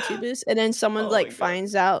faceless YouTubers, and then someone like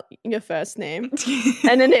finds out your first name,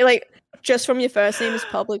 and then they like just from your first name is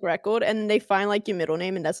public record, and they find like your middle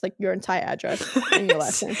name, and that's like your entire address and your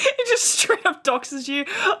last name. It just straight up doxes you.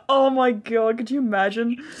 Oh my God, could you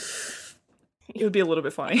imagine? It would be a little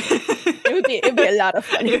bit funny. It'd be a lot of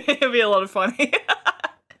funny. It'd be a lot of funny.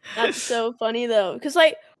 That's so funny though, because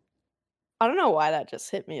like I don't know why that just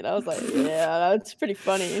hit me. That was like, yeah, that's pretty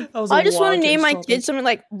funny. I just want to name my kid something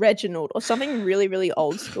like Reginald or something really, really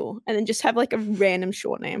old school, and then just have like a random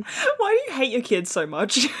short name. Why do you hate your kids so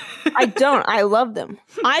much? I don't. I love them.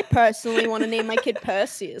 I personally want to name my kid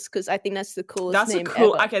Perseus because I think that's the coolest name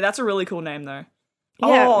ever. Okay, that's a really cool name though.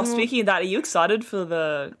 Yeah, oh, speaking of that, are you excited for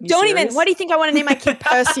the new Don't series? even. Why do you think I want to name my kid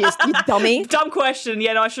Perseus, you dummy? Dumb question.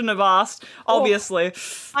 Yeah, no, I shouldn't have asked. Obviously.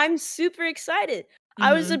 I'm super excited.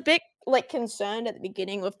 I was a bit like concerned at the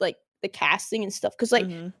beginning with like the casting and stuff because like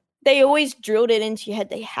they always drilled it into your head.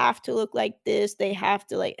 They have to look like this. They have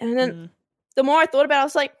to like, and then the more I thought about it, I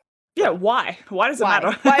was like, yeah, why? Why does it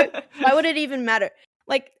matter? why would it even matter?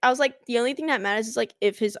 Like, I was like, the only thing that matters is like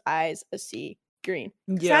if his eyes are C. green.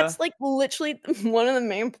 Yeah. That's like literally one of the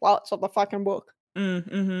main plots of the fucking book.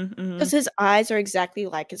 Because his eyes are exactly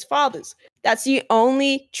like his father's. That's the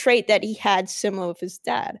only trait that he had similar with his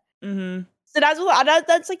dad. So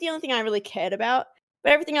that's like the only thing I really cared about.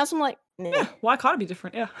 But everything else, I'm like, nah. Yeah, why can't it be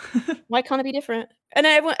different? Yeah. Why can't it be different? And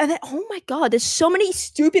everyone, and then, oh my god, there's so many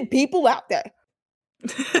stupid people out there.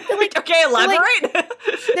 Like, okay, elaborate.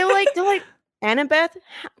 They're like, Annabeth,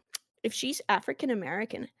 if she's African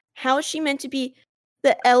American, how is she meant to be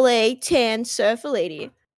the LA tan surfer lady?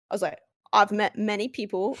 I was like, I've met many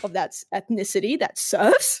people of that ethnicity that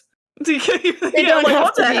surfs. They don't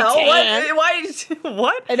have to be tan.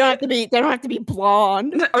 What? They don't have to be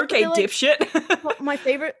blonde. Okay, dipshit. My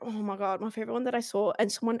favorite, oh my god, my favorite one that I saw,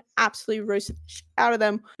 and someone absolutely roasted the shit out of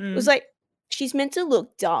them, was like, she's meant to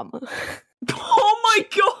look dumb. Oh my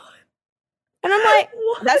god. And I'm like,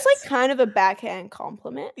 what? That's like kind of a backhand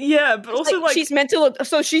compliment. Yeah, but also like she's meant to look,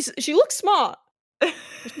 so she looks smart. But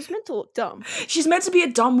she's meant to look dumb. She's meant to be a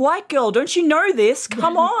dumb white girl. Don't you know this?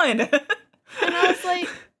 Come on. And I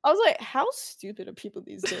was like, how stupid are people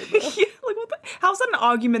these days? Yeah, like what how's that an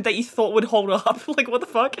argument that you thought would hold up? Like what the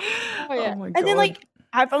fuck? Oh yeah. Oh my god. And then like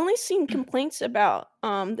I've only seen complaints about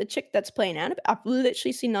the chick that's playing Annabelle. I've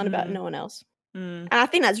literally seen none about no one else. And I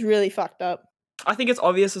think that's really fucked up. I think it's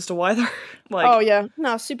obvious as to why they're like. Oh yeah,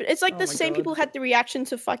 no, stupid. It's like the same people had the reaction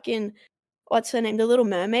to fucking what's her name, the Little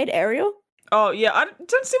Mermaid, Ariel. Oh yeah, I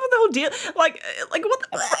don't see what the whole deal. Like what?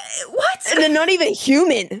 What? And they're not even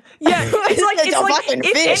human. Yeah, it's like fucking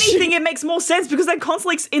if fish. anything, it makes more sense because they're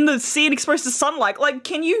constantly in the sea and exposed to sunlight. Like,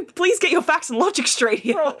 can you please get your facts and logic straight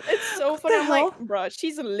here? Bro, it's so funny. I'm like, bro,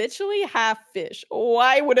 she's literally half fish.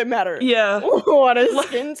 Why would it matter? Yeah, what her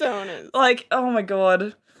skin tone is. Like, oh my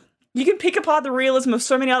god. You can pick apart the realism of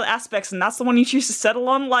so many other aspects, and that's the one you choose to settle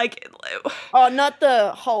on. Like, oh, not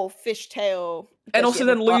the whole fishtail. And also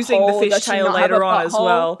then losing the fishtail later on as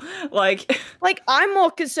well. Like I'm more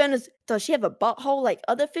concerned as does she have a butthole like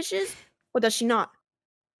other fishes, or does she not?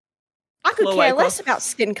 I could care less about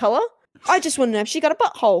skin color. I just want to know if she got a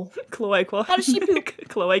butthole. Cloaca. How does she poop?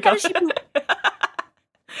 Cloaca. How does she poop?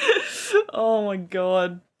 Oh my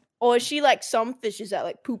god. Or is she like some fishes that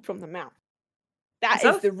like poop from the mouth? That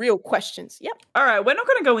is the real questions. Yep. All right, we're not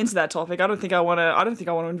going to go into that topic. I don't think I want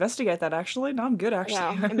to investigate that. Actually, no, I'm good.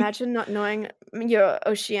 Actually, wow. Imagine not knowing your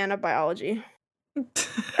oceana biology.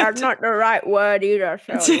 That's not the right word either.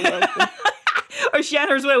 So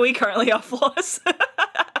Oceania is where we currently are, Floss.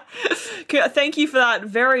 Thank you for that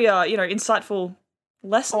very insightful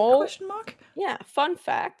lesson. Question mark. Yeah. Fun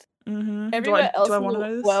fact. Mm-hmm. Everywhere else in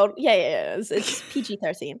the world. Yeah. It's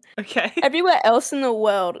PG-13. Okay. Everywhere else in the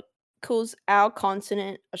world calls our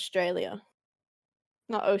continent Australia,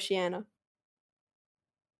 not Oceania.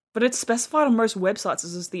 But it's specified on most websites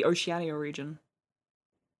as the Oceania region.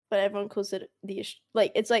 But everyone calls it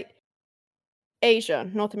it's like Asia,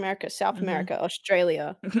 North America, South America,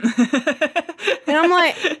 Australia. And I'm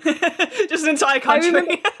like, just an entire country.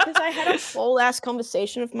 Because I had a whole ass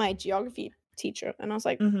conversation with my geography teacher, and I was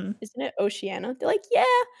like, isn't it Oceania? They're like, yeah,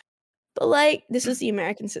 but like this is the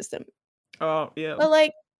American system. Oh yeah. But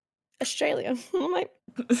like Australia. I'm like,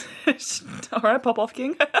 all right, pop off,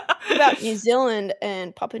 King. About New Zealand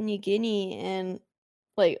and Papua New Guinea and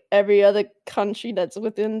like every other country that's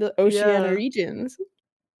within the Oceania regions.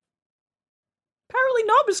 Apparently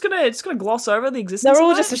not. I'm just gonna gloss over the existence. They're all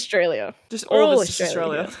of just Australia. Just all of it's just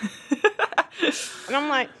Australia. And I'm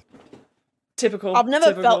like, typical. I've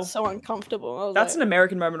never felt so uncomfortable. That's an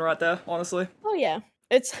American moment right there, honestly. Oh yeah,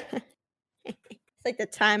 it's. It's like the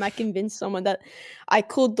time I convinced someone that I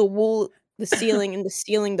called the wall the ceiling and the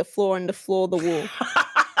ceiling the floor and the floor the wall.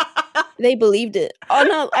 They believed it. Oh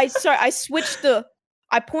no, I switched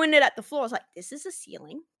I pointed at the floor. I was like, this is a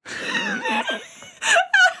ceiling. I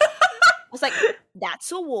was like,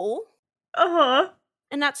 that's a wall.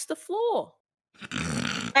 And that's the floor.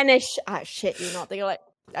 And they shit you not. They're like,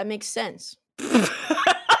 that makes sense. And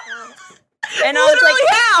I was like,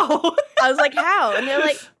 how? I was like, how? And they're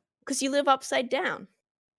like, because you live upside down.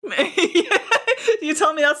 You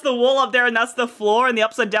tell me that's the wall up there and that's the floor and the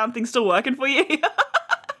upside down thing's still working for you?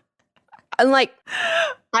 And like,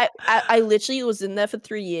 I literally was in there for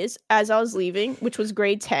 3 years. As I was leaving, which was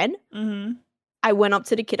grade 10, I went up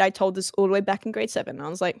to the kid. I told this all the way back in grade 7. And I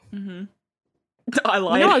was like, I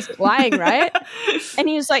lied. You know I was lying, right? And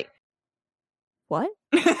he was like, what?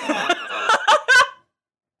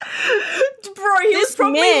 Bro, he was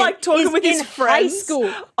probably like talking with his friends. High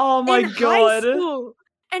school. Oh my god.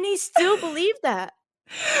 And he still believed that.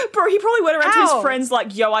 Bro, he probably went around to his friends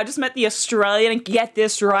like, yo, I just met the Australian and get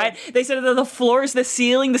this right. They said that the floor is the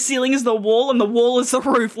ceiling is the wall, and the wall is the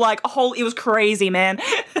roof. Like, it was crazy, man.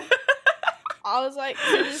 I was like,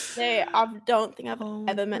 to this day, I don't think I've Oh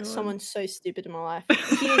my ever met God. someone so stupid in my life.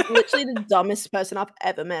 He is literally the dumbest person I've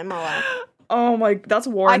ever met in my life. Oh my, that's I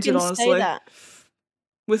warranted, can honestly. say that.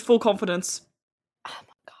 With full confidence. Oh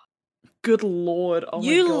my god. Good lord. Oh my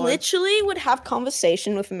You god. literally would have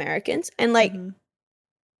conversation with Americans and like Mhm.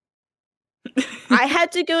 I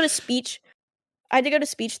had to go to speech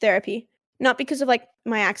therapy, not because of like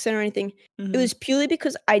my accent or anything. Mhm. It was purely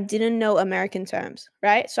because I didn't know American terms,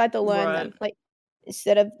 right? So I had to learn them. Like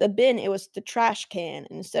instead of the bin, it was the trash can,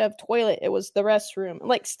 and instead of toilet, it was the restroom,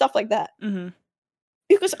 like stuff like that. Mhm.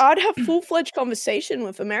 Because I'd have full-fledged conversation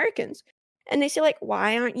with Americans, and they say like,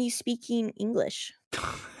 "Why aren't you speaking English?"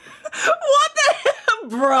 What the hell,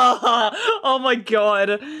 bruh? Oh my god.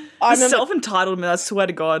 I The remember self-entitlement, I swear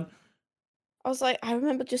to god. I was like, I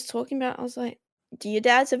remember just talking about. I was like, "Do your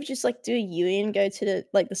dads ever just like do a U and go to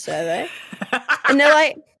the survey?" And they're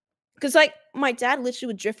like, because like my dad literally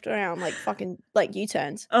would drift around like fucking like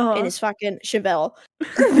U-turns in his fucking Chevelle.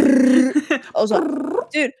 I was like,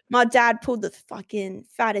 dude, my dad pulled the fucking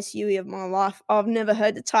fattest Yui of my life. I've never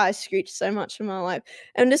heard the tires screech so much in my life.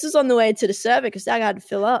 And this is on the way to the server because Dad had to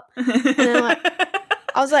fill up. And then like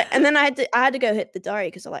I was like, and then I had to go hit the diary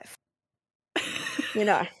because I like, you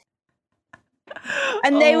know.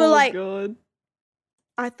 And they were like, God.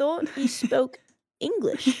 I thought you spoke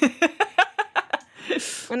English.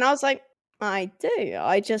 And I was like, I do.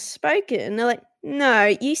 I just spoke it. And they're like, no,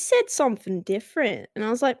 you said something different. And I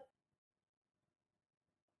was like,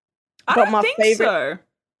 I but don't my think favorite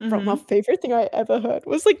so. But my Mhm. favorite thing I ever heard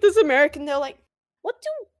was like this American, they're like, what do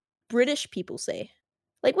British people say?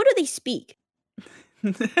 Like, what do they speak?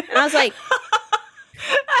 And I was like,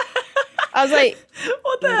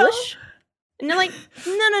 What the English? And they're like,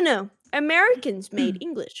 no. Americans made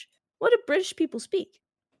English. What do British people speak?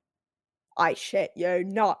 I shit yo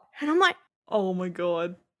not. And I'm like, hell? Oh my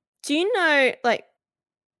god. do you know like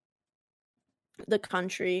the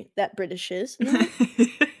country that British is? And they're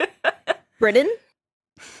like, Britain?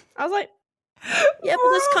 I was like, yeah, but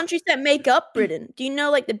there's Bruh. countries that make up Britain. Do you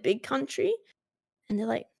know like the big country? And they're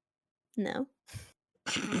like, no.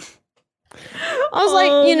 I was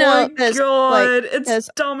like, you know, there's like it's there's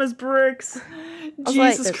dumb as bricks. I was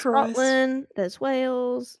like, Jesus there's Christ. Scotland, there's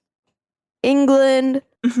Wales, England.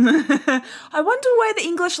 I wonder where the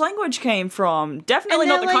English language came from. Definitely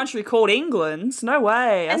not they're the like- country called England. No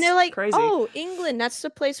way. That's And they're like, crazy. oh, England, that's the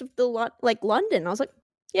place with the like London. I was like,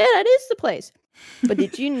 yeah, that is the place. But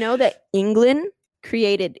did you know that England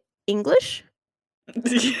created English?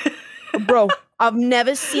 Bro, I've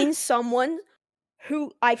never seen someone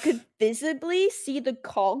who I could visibly see the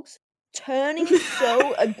cogs turning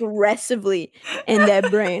so aggressively in their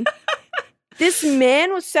brain. This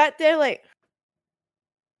man was sat there like,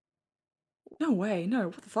 No way. No.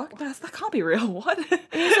 What the fuck? That can't be real. What? and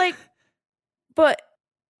he's like, but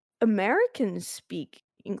Americans speak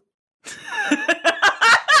English.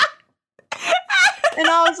 And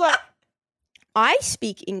I was like, I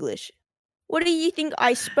speak English. What do you think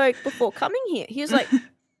I spoke before coming here? He was like,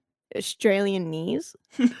 Australian knees.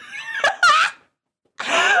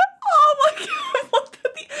 Oh my god, what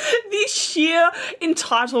the sheer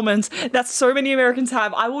entitlement that so many Americans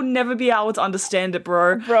have. I will never be able to understand it,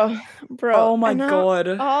 bro. Bro. Oh my And god.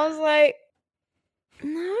 I was like,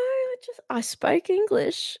 no, I spoke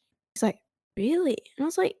English. He's like, really? And I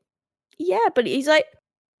was like, yeah, but he's like,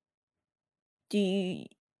 do you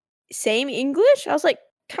same English? I was like,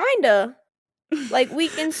 kinda. Like we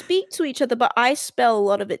can speak to each other, but I spell a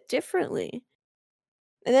lot of it differently.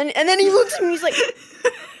 And then he looks at me, he's like,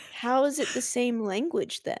 how is it the same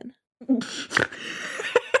language then?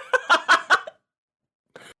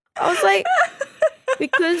 I was like,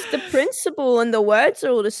 because the principle and the words are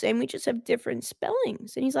all the same, we just have different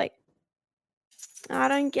spellings. And he's like, I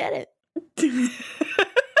don't get it.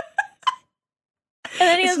 And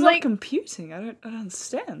then he It's was not like, computing. I don't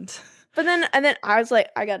understand. but then I was like,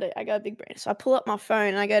 I got a big brain. So I pull up my phone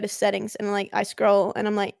and I go to settings and like I scroll and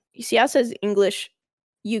I'm like, you see how it says English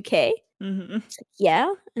UK? Mm-hmm. She's like,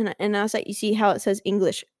 yeah. And I was like, you see how it says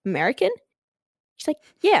English American? She's like,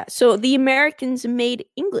 yeah. So the Americans made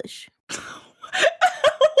English. What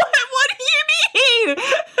do you mean?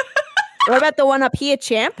 What about the one up here,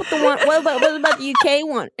 champ? What about the UK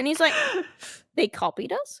one? And he's like, they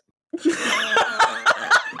copied us.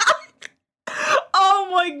 Oh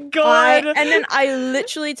my god. And then I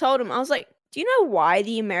literally told him, I was like, do you know why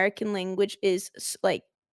the American language is like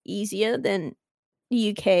easier than the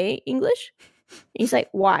UK English? And he's like,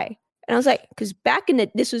 why? And I was like, because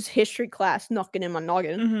this was history class knocking in my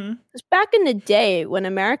noggin. Mm-hmm. Because back in the day when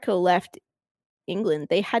America left England,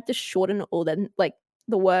 they had to shorten all the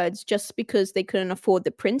the words just because they couldn't afford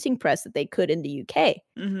the printing press that they could in the UK.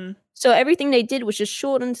 Mm-hmm. So everything they did was just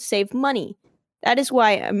shorten to save money. That is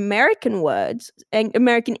why American words and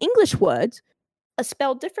American English words are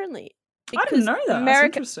spelled differently. I didn't know that. That's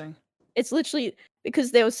interesting. It's literally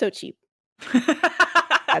because they were so cheap.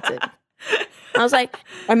 That's it. I was like,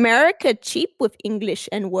 America cheap with English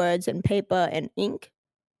and words and paper and ink.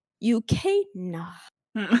 UK, nah.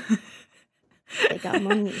 They got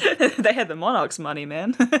money. They had the monarch's money,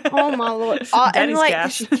 man. Oh my lord! And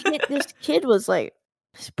like this kid was like,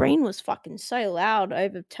 his brain was fucking so loud,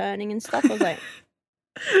 overturning and stuff. I was like,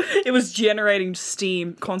 it was generating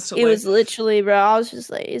steam constantly. It was literally, bro. I was just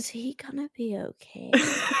like, is he gonna be okay?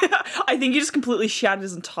 I think he just completely shattered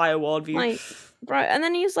his entire worldview. Like, bro. And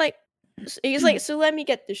then he's like, so let me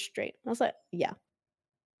get this straight. I was like, yeah,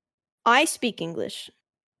 I speak English,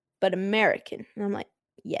 but American. And I'm like,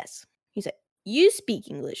 yes. He's like, you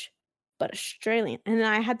speak English, but Australian. And then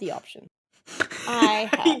I had the option.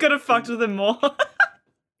 You could have fucked with him more.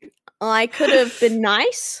 I could have been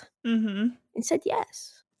nice and said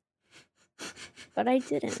yes. But I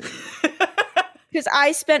didn't. Because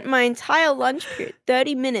I spent my entire lunch period,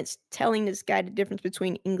 30 minutes, telling this guy the difference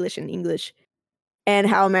between English and English and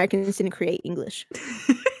how Americans didn't create English.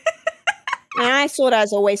 And I saw that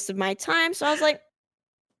as a waste of my time. So I was like,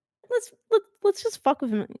 let's just fuck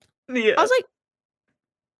with him. Yeah. I was like,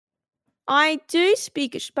 I do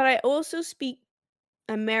speak, but I also speak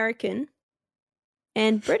American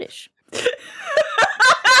and British.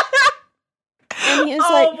 And he was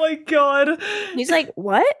like, oh my god. He's like,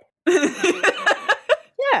 what?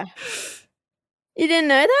 Yeah. You didn't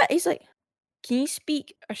know that? He's like, can you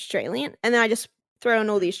speak Australian? And then I just throw in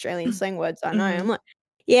all the Australian slang words I know. I'm like,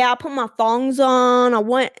 yeah, I put my thongs on. I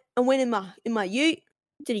went in my ute,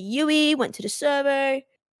 did a UE, went to the servo,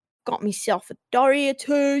 got myself a Dory or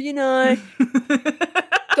two, you know.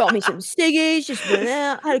 Got me some ciggies, just went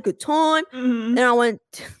out, had a good time. Then I went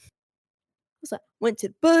to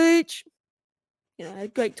the beach, you know, had a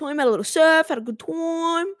great time, had a little surf, had a good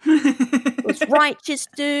time. It was righteous,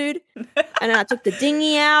 dude. And then I took the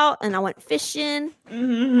dinghy out and I went fishing.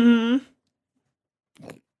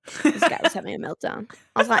 This guy was having a meltdown.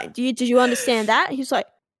 I was like, did you understand that? He was like,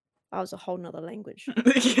 that was a whole nother language. Fair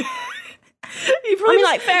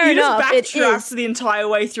enough. Just backtracked the entire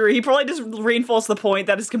way through. He probably just reinforced the point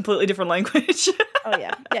that it's a completely different language. Oh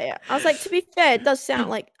yeah. I was like, to be fair, it does sound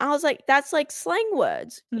like. I was like, that's like slang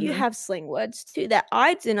words. You have slang words too that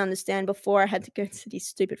I didn't understand before I had to go to these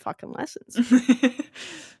stupid fucking lessons.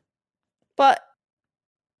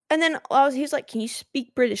 And then he was like, can you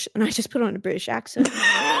speak British? And I just put on a British accent.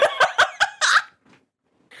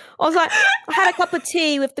 I was like, I had a cup of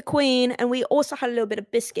tea with the Queen, and we also had a little bit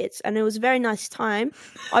of biscuits, and it was a very nice time.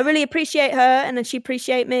 I really appreciate her, and then she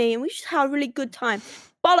appreciate me, and we just had a really good time.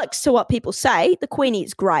 Bollocks to what people say. The Queen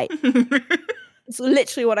is great. It's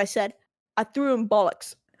literally what I said. I threw him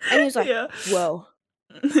bollocks, and he was like, whoa,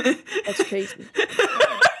 that's crazy.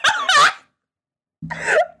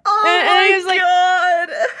 Oh he was my god!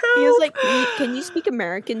 He was like, can you speak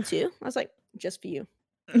American too? I was like, just for you.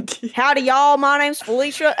 Howdy, y'all. My name's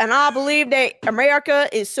Felicia, and I believe that America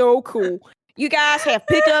is so cool. You guys have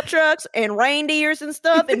pickup trucks and reindeers and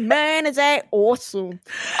stuff, and man, is that awesome.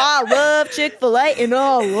 I love Chick-fil-A, and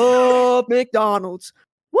I love McDonald's.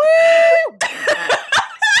 Woo!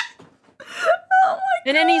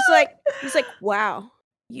 And then he's like, wow,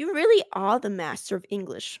 you really are the master of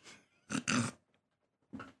English.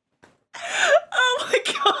 Oh my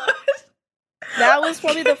god. That was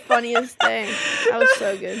probably the funniest thing. That was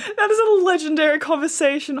so good. That is a legendary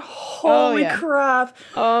conversation. Holy crap.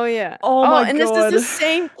 Oh yeah. Oh my god. And this is the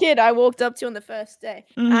same kid I walked up to on the first day.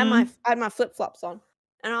 I had my flip-flops on.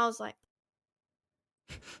 And I was like,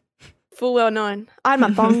 full well known. I had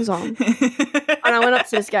my thongs on. And I went up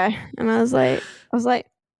to this guy and I was like,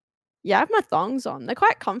 yeah, I have my thongs on. They're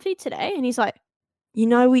quite comfy today. And he's like, you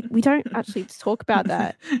know, we don't actually talk about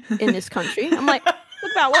that in this country. I'm like, talk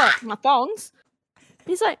about what? My thongs?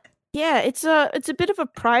 He's like, yeah, it's a bit of a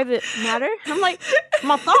private matter. I'm like,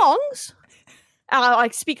 my thongs? And I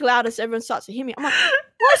like speak louder so everyone starts to hear me. I'm like,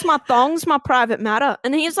 why's my thongs my private matter?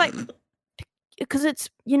 And he's like, because it's,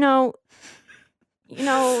 you know,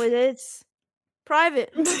 it's private.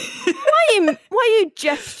 Why are you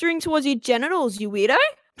gesturing towards your genitals, you weirdo?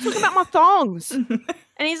 I'm talking about my thongs. And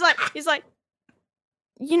he's like,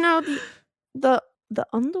 you know, the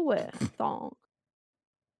underwear thong.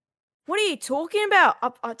 What are you talking about?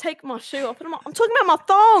 I take my shoe off and I'm talking about my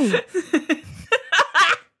thong. And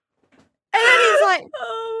then he's like,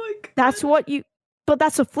 oh my god. But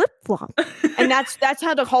that's a flip-flop. And that's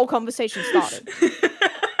how the whole conversation started.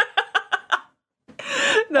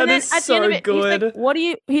 That then is at the end of so it, good.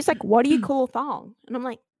 He's like, what do you call a thong? And I'm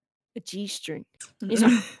like, a G-string. He's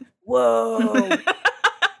like, whoa.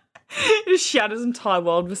 It just shatters entire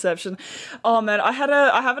world perception. Oh man, I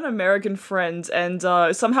have an American friend, and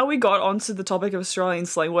somehow we got onto the topic of Australian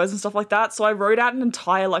slang words and stuff like that. So I wrote out an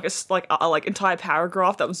entire entire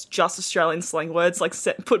paragraph that was just Australian slang words, like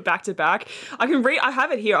put back to back. I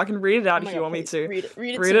have it here. I can read it out if you want me to. Read it.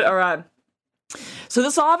 Read it. All right. So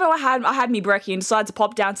this arvo I had me brekkie and decided to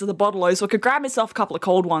pop down to the bottle-o so I could grab myself a couple of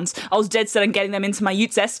cold ones. I was dead set on getting them into my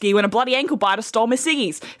utes esky when a bloody ankle biter stole my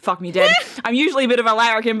ciggies. Fuck me dead. I'm usually a bit of a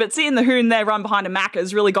larrikin, but seeing the hoon there run behind a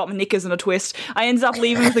Macca's really got my knickers in a twist. I ended up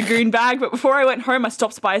leaving with a goon bag, but before I went home I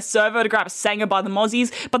stopped by a servo to grab a sanger by the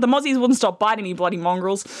mozzies, but the mozzies wouldn't stop biting me, bloody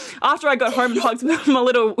mongrels. After I got home and hugged my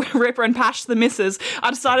little ripper and pashed the missus,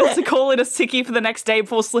 I decided to call it a sickie for the next day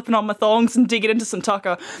before slipping on my thongs and digging into some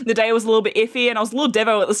tucker. The day was a little bit iffy and I was a little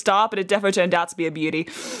devo at the start, but it defo turned out to be a beauty.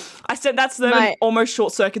 I said that's them and almost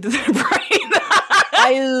short-circuited their brain.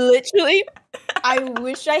 I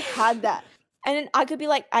wish I had that. And then I could be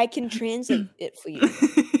like, I can translate it for you.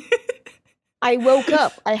 I woke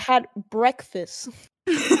up. I had breakfast.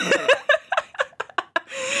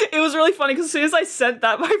 It was really funny because as soon as I said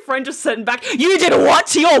that, my friend just sent back, "You did what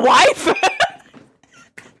to your wife?"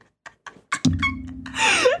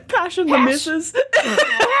 Passion the missus.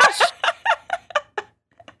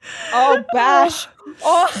 Oh, bash.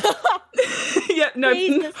 Oh. Yeah, no.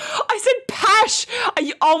 Jesus. I said pash.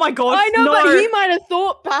 Oh my god. I know, no. but he might have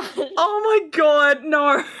thought bash. Oh my god,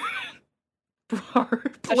 no. Bro,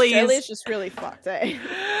 please. Australia's just really fucked, eh?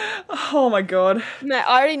 Oh my god. No,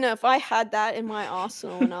 I already know if I had that in my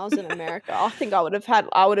arsenal when I was in America, I think I would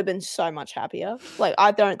have been so much happier. Like,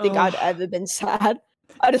 I don't think I'd ever been sad.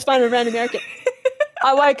 I just find it around America.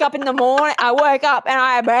 I woke up in the morning. I woke up and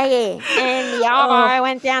I had brekkie, and I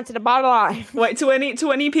went down to the bottle line. Wait, to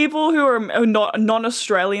any people who are not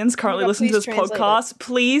non-Australians currently listening to this podcast,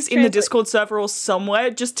 please in the Discord server or somewhere,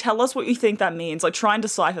 just tell us what you think that means. Like, try and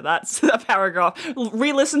decipher that paragraph.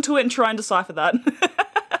 Re-listen to it and try and decipher that.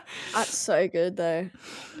 That's so good, though.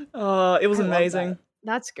 It was amazing.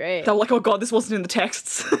 That's great. They were like, oh god, this wasn't in the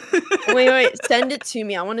texts. wait, send it to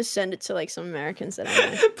me. I want to send it to like some Americans that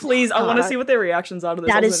I know. Please, I want to see what their reactions are to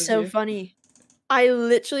this. That is so funny. I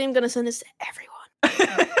literally am going to send this to everyone.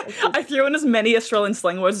 I threw in as many Australian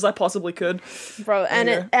slang words as I possibly could. Bro,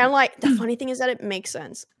 and like the funny thing is that it makes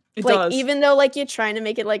sense. It like, does. Even though like you're trying to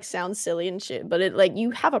make it like sound silly and shit, but it like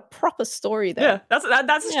you have a proper story there. Yeah, that's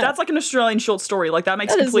like an Australian short story. Like that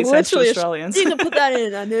makes complete sense to Australians. You can put that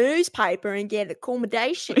in a newspaper and get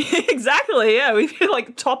accommodation. Exactly. Yeah, we've been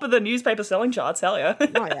like top of the newspaper selling charts. Hell yeah.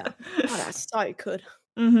 Oh yeah. Oh, that's so good.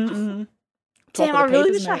 Mm-hmm. Damn, I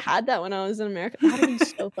really wish I had that when I was in America. That would be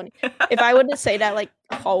so funny. If I were to say that like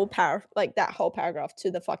that whole paragraph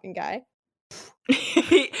to the fucking guy.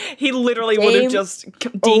 he literally would have just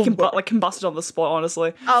combusted on the spot,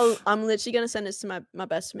 honestly. I'm literally gonna send this to my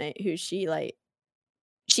best mate who she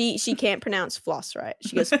can't pronounce floss, right?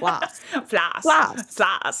 She goes floss.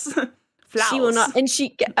 Floss. She will not, and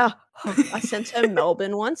I sent her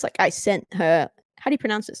Melbourne once. Like I sent her, how do you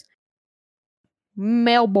pronounce this?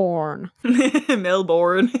 Melbourne.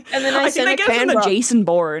 Melbourne. And then I sent her Canberra. Jason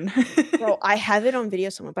Bourne. Bro, I have it on video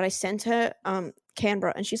somewhere, but I sent her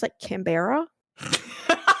Canberra, and she's like, Canberra?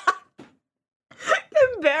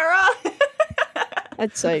 Canberra?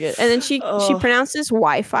 That's so good. And then she pronounces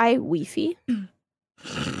Wi-Fi, Wi-Fi.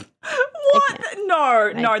 What?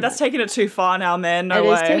 No, that's taking it too far now, man. No way.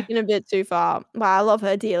 It is taking a bit too far. But I love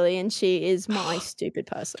her dearly, and she is my stupid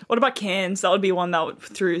person. What about cans? That would be one that would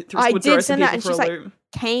through I did send that, and she's like, loop.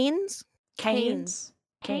 Canes? Canes.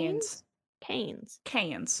 It's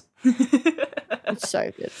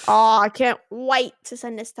so good. Oh, I can't wait to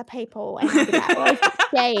send this to people. And be like, what does it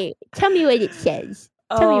say? Tell me what it says.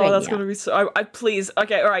 That's gonna be so. I please.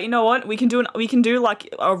 Okay, all right. You know what? We can do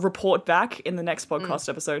like a report back in the next podcast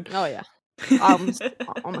episode. Oh yeah. I'm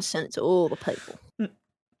gonna send it to all the people.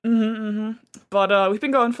 But we've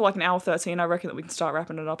been going for like an hour 13. I reckon that we can start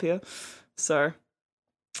wrapping it up here. So,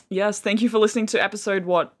 yes, thank you for listening to episode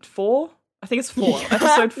 4? I think it's 4.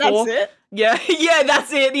 Episode 4. That's it. Yeah,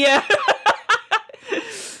 that's it. Yeah.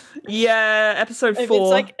 Yeah, episode 4. If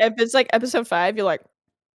it's like episode 5, you're like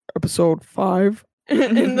episode 5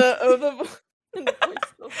 in the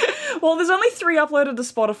Well, there's only 3 uploaded to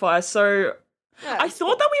Spotify, so I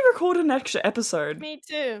thought that we recorded an extra episode. Me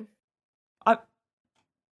too.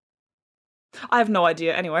 I have no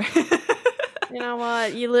idea. Anyway. You know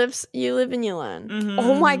what? You live and you learn.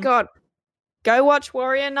 Oh my god. Go watch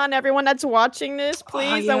Warrior Nun, everyone that's watching this,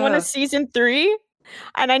 please. I want a season 3.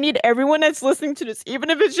 And I need everyone that's listening to this, even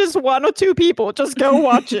if it's just 1 or 2 people, just go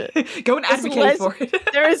watch it. Go and advocate for it.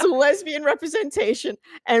 There is lesbian representation,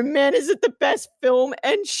 and man, is it the best film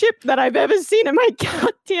and ship that I've ever seen in my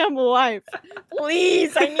goddamn life.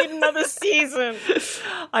 Please, I need another season.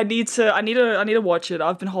 I need to watch it.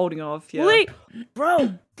 I've been holding off. Yeah. Wait,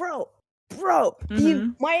 bro.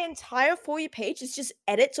 My entire For You page is just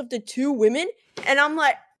edits of the 2 women, and I'm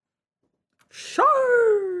like,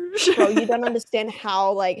 Charge. bro, you don't understand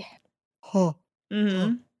how like,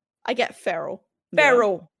 Mm-hmm. I get feral.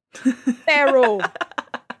 Yeah.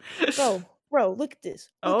 Bro, look at this.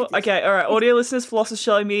 Oh, okay, all right. Audio listeners, Floss is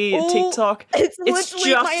showing me TikTok. It's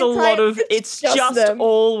just a lot of. It's just them.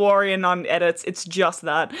 all Warrior Nun edits. It's just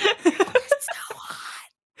that. It's so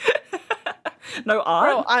hot. No art.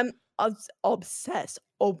 Bro, I'm obsessed.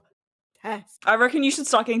 I reckon you should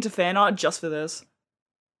start getting to fan art just for this.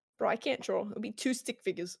 Bro, I can't draw. It'll be 2 stick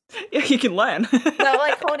figures. Yeah, you can learn. They're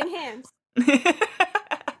like holding hands.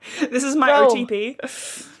 This is my Bro.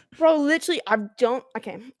 OTP. Bro, literally,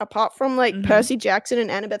 apart from like Percy Jackson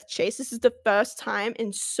and Annabeth Chase, this is the first time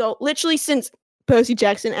literally since Percy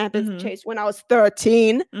Jackson and Annabeth Chase when I was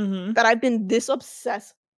 13 that I've been this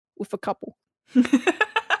obsessed with a couple.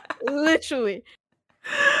 Literally.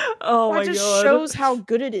 Oh my god. That just god. shows how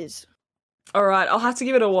good it is. All right, I'll have to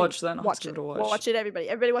give it a watch then. Watch it, everybody.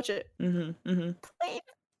 Everybody watch it. Please.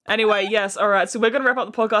 Anyway, yes, all right. So we're going to wrap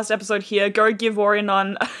up the podcast episode here. Go give Warrior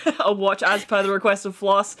Nun a watch as per the request of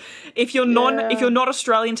Floss. If you're not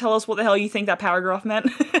Australian, tell us what the hell you think that paragraph meant.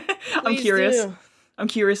 I'm curious. Do. I'm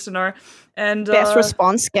curious to know. And best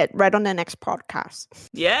response, get right on the next podcast.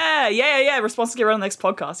 Yeah. Response to get right on the next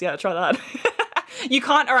podcast. Yeah, try that. You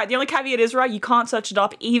can't. All right. The only caveat is, right, you can't search it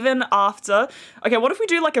up even after. Okay, what if we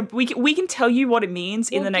do like we can tell you what it means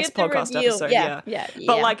in the next podcast episode. Yeah.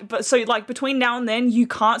 But between now and then, you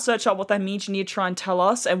can't search up what that means. You need to try and tell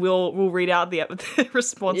us, and we'll read out the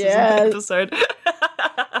responses in the episode.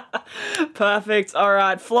 Perfect. All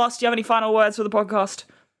right, Floss, do you have any final words for the podcast?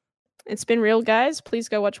 It's been real, guys. Please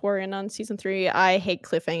go watch Warrior Nun season 3. I hate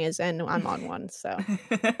cliffhangers, and I'm on one. So,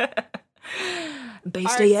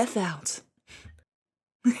 Based AF out.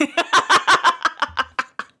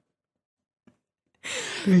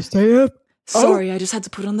 Stay up. Sorry, I just had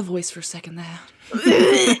to put on the voice for a second there.